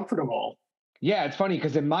you're funny. comfortable, Yeah, it's funny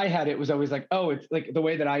because in my head it was always like, oh, it's like the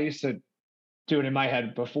way that I used to do it in my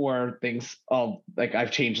head before things all like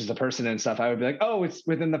I've changed as a person and stuff. I would be like, oh, it's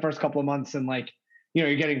within the first couple of months and like, you know,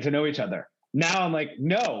 you're getting to know each other. Now I'm like,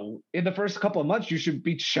 no, in the first couple of months, you should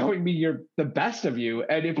be showing me the best of you.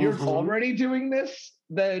 And if you're Mhm. already doing this,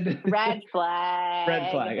 then Red flag.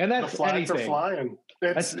 red flag. And the that's flags are anything. flying.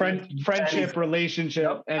 That's friendship, anything.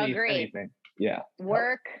 relationship, Agreed. anything. Yeah.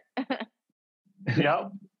 Work.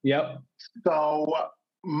 Yep. Yep. So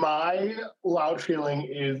my loud feeling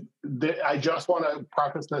is that I just want to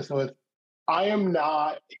preface this with I am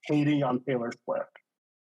not hating on Taylor Swift.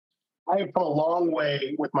 I have come a long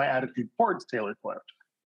way with my attitude towards Taylor Swift.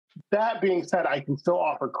 That being said, I can still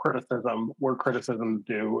offer criticism where criticism's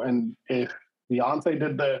due. And if Beyonce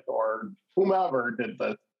did this or whomever did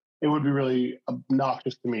this, it would be really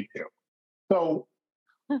obnoxious to me too. So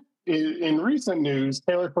in recent news,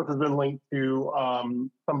 Taylor Swift has been linked to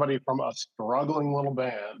somebody from a struggling little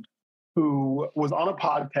band who was on a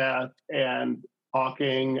podcast and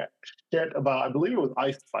talking shit about, I believe it was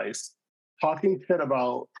Ice Spice, talking shit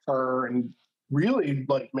about her and really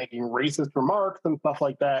like making racist remarks and stuff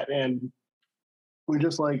like that. And we're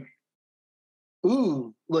just like,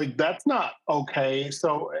 ooh, like that's not okay.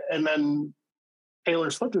 So, and then Taylor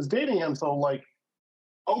Swift is dating him. So, like,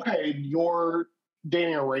 okay, you're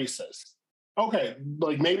dating a racist. Okay,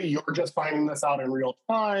 like maybe you're just finding this out in real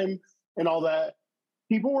time and all that.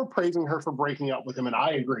 People were praising her for breaking up with him, and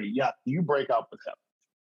I agree. Yeah, you break up with him.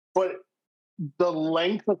 But the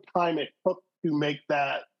length of time it took to make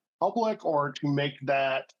that public or to make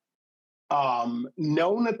that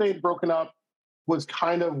known that they'd broken up was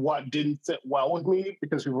kind of what didn't sit well with me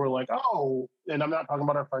because people were like, oh, and I'm not talking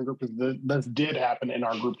about our friend group because this did happen in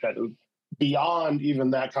our group chat. It was beyond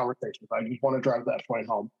even that conversation. So I just want to drive that point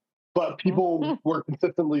home. But people were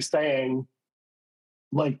consistently saying,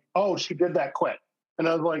 like, oh, she did that quick. And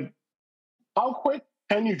I was like, how quick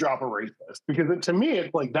can you drop a racist? Because to me,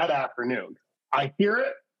 it's like that afternoon. I hear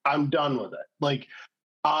it, I'm done with it. Like,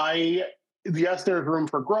 yes, there's room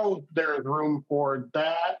for growth, there's room for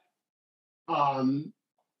that.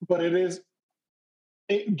 But it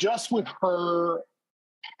just with her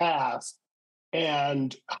past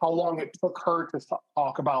and how long it took her to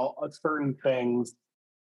talk about certain things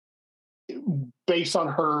based on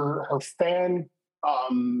her fan,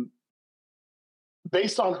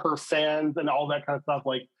 based on her fans and all that kind of stuff,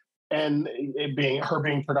 like, and it being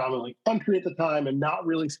predominantly country at the time and not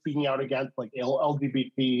really speaking out against like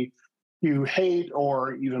LGBTQ hate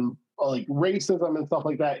or even like racism and stuff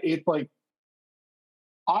like that. It's like,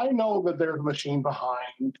 I know that there's a machine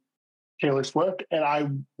behind Taylor Swift, and I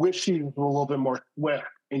wish she was a little bit more swift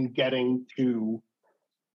in getting to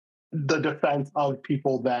the defense of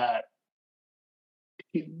people that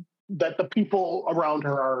the people around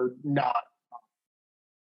her are not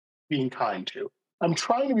being kind to. I'm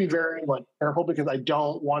trying to be very like careful because I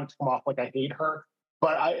don't want it to come off like I hate her,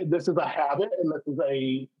 but this is a habit and this is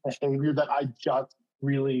a behavior that I just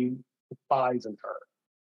really despise in her.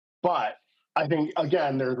 But I think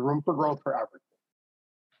again, there's room for growth for everything.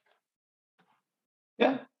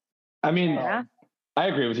 Yeah. I mean, Yeah. I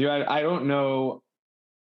agree with you. I don't know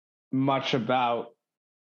much about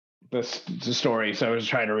the story, so I was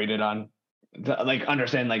trying to read it on, like,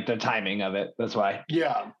 understand like the timing of it. That's why.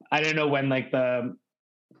 Yeah. I didn't know when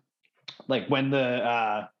when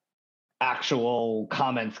the actual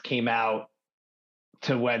comments came out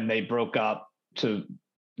to when they broke up to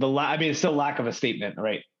I mean, it's still lack of a statement,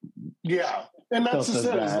 right? Yeah. And that's Still just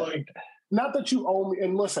says it. It's that. like, not that you owe me,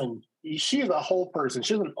 and listen, she's a whole person.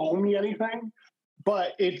 She doesn't owe me anything,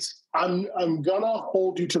 but I'm gonna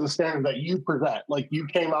hold you to the standard that you present. Like, you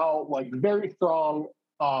came out like very strong,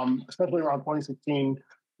 especially around 2016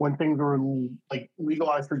 when things were like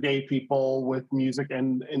legalized for gay people with music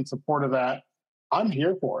and in support of that. I'm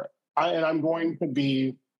here for it. And I'm going to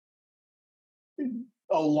be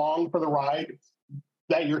along for the ride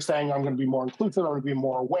that you're saying. I'm going to be more inclusive, I'm going to be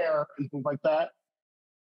more aware and things like that.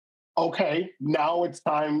 Okay, now it's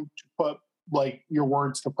time to put like your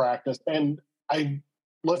words to practice. And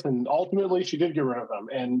listen, ultimately she did get rid of them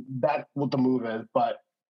and that's what the move is. But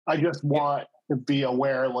I just want to be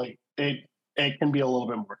aware, like it can be a little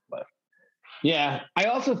bit more swift. Yeah. I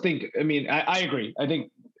also think, I mean, I agree. I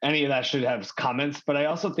think any of that should have comments, but I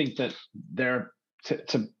also think that they're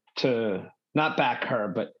to not back her,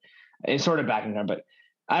 but it's sort of backing her, but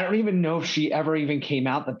I don't even know if she ever even came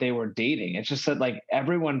out that they were dating. It's just that like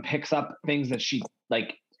everyone picks up things that she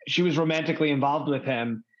was romantically involved with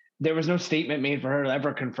him. There was no statement made for her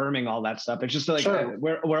ever confirming all that stuff. It's just like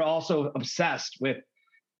we're also obsessed with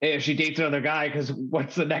if she dates another guy, because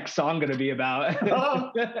what's the next song going to be about?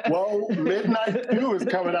 Well, Midnight 2 is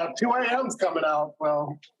coming out. 2 a.m.'s coming out.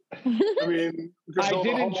 Well, I mean, I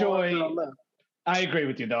did enjoy. I agree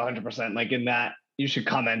with you though, 100%. Like in that, you should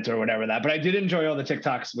comment or whatever that. But I did enjoy all the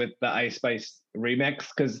TikToks with the Ice Spice remix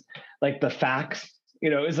because, like, the facts.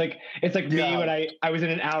 It's like me when I was in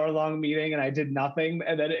an hour-long meeting and I did nothing,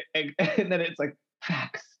 and then it's like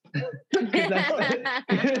facts. So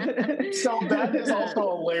that is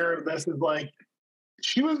also a layer of this. Is like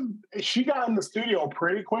she got in the studio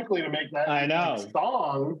pretty quickly to make that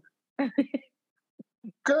song.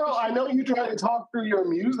 Girl, I know you try to talk through your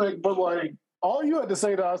music, but like all you had to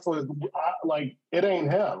say to us was like it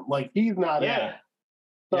ain't him. Like he's not it.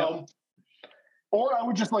 So. Yep. Or I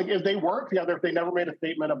would just like, if they weren't together, if they never made a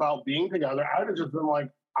statement about being together, I would have just been like,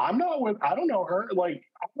 I don't know her. Like,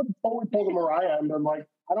 I would have totally told Mariah and been like,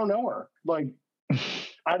 I don't know her. Like,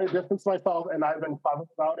 I'd have distanced myself and I've been public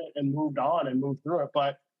about it and moved on and moved through it.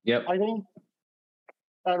 But I think,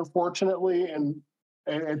 unfortunately, and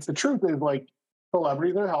it's the truth, is like,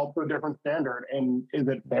 celebrities are held to a different standard. And is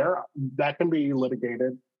it fair? That can be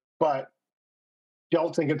litigated. But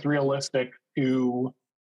don't think it's realistic to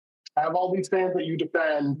have all these fans that you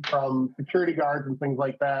defend from security guards and things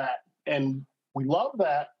like that. And we love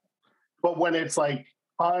that. But when it's like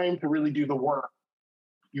time to really do the work,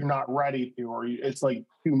 you're not ready to, or it's like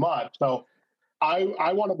too much. So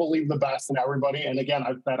I want to believe the best in everybody. And again,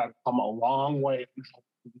 I've said I've come a long way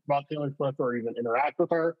about Taylor Swift or even interact with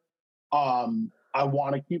her. I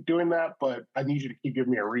want to keep doing that, but I need you to keep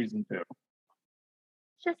giving me a reason to.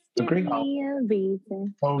 Just give me a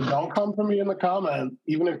reason. So don't come for me in the comments.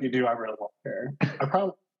 Even if you do, I really won't care. I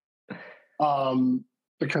promise.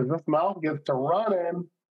 Because this mouth gets to running.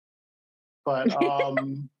 But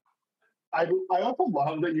I also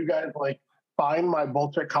love that you guys like find my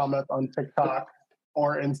bullshit comments on TikTok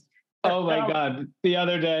or in. Oh my God! The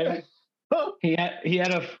other day,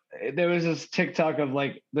 there was this TikTok of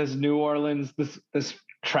like this New Orleans, this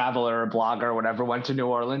traveler or blogger or whatever went to New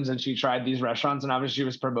Orleans and she tried these restaurants and obviously she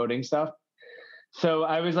was promoting stuff. So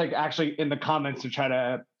I was like actually in the comments to try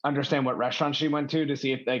to understand what restaurant she went to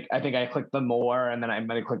see if like, I think I clicked the more and then I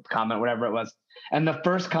might have clicked the comment, whatever it was. And the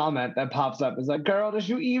first comment that pops up is like, girl, did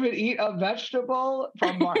you even eat a vegetable?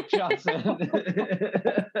 From Mark Johnson.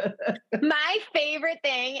 My favorite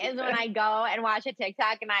thing is when I go and watch a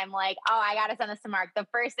TikTok and I'm like, oh, I got to send this to Mark. The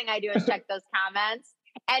first thing I do is check those comments.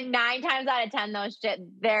 And 9 times out of 10,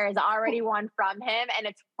 there's already one from him, and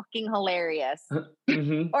it's fucking hilarious.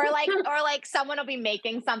 Mm-hmm. Or like someone will be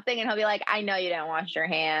making something, and he'll be like, "I know you didn't wash your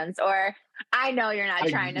hands," or "I know you're not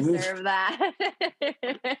trying to serve that."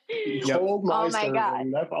 Oh my God,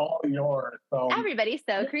 that's all yours. So everybody's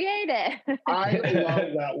so creative. I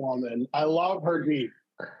love that woman. I love her deep.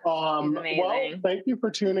 Well, thank you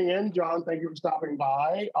for tuning in, John. Thank you for stopping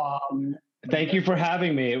by. Thank you for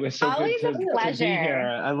having me. It was so always good to be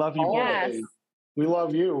here. I love you. Yes. We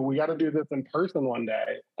love you. We got to do this in person one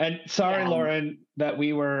day. And sorry, Lauren, that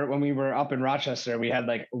when we were up in Rochester, we had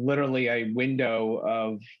like literally a window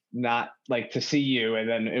of not like to see you. And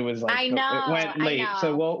then it was like, it went late.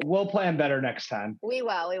 So we'll plan better next time. We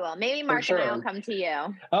will. Maybe Mark and I will come to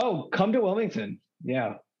you. Oh, come to Wilmington.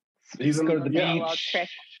 Yeah. Let's go to the beach.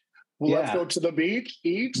 Let's go to the beach,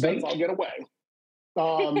 eat, let's all get away.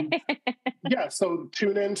 So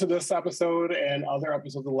tune in to this episode and other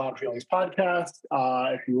episodes of the Loud Feelings podcast.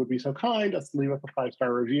 If you would be so kind, just leave us a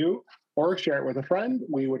 5-star review or share it with a friend.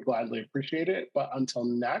 We would gladly appreciate it. But until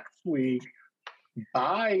next week,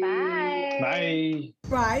 bye. Bye. Bye.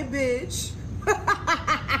 Bye, bitch.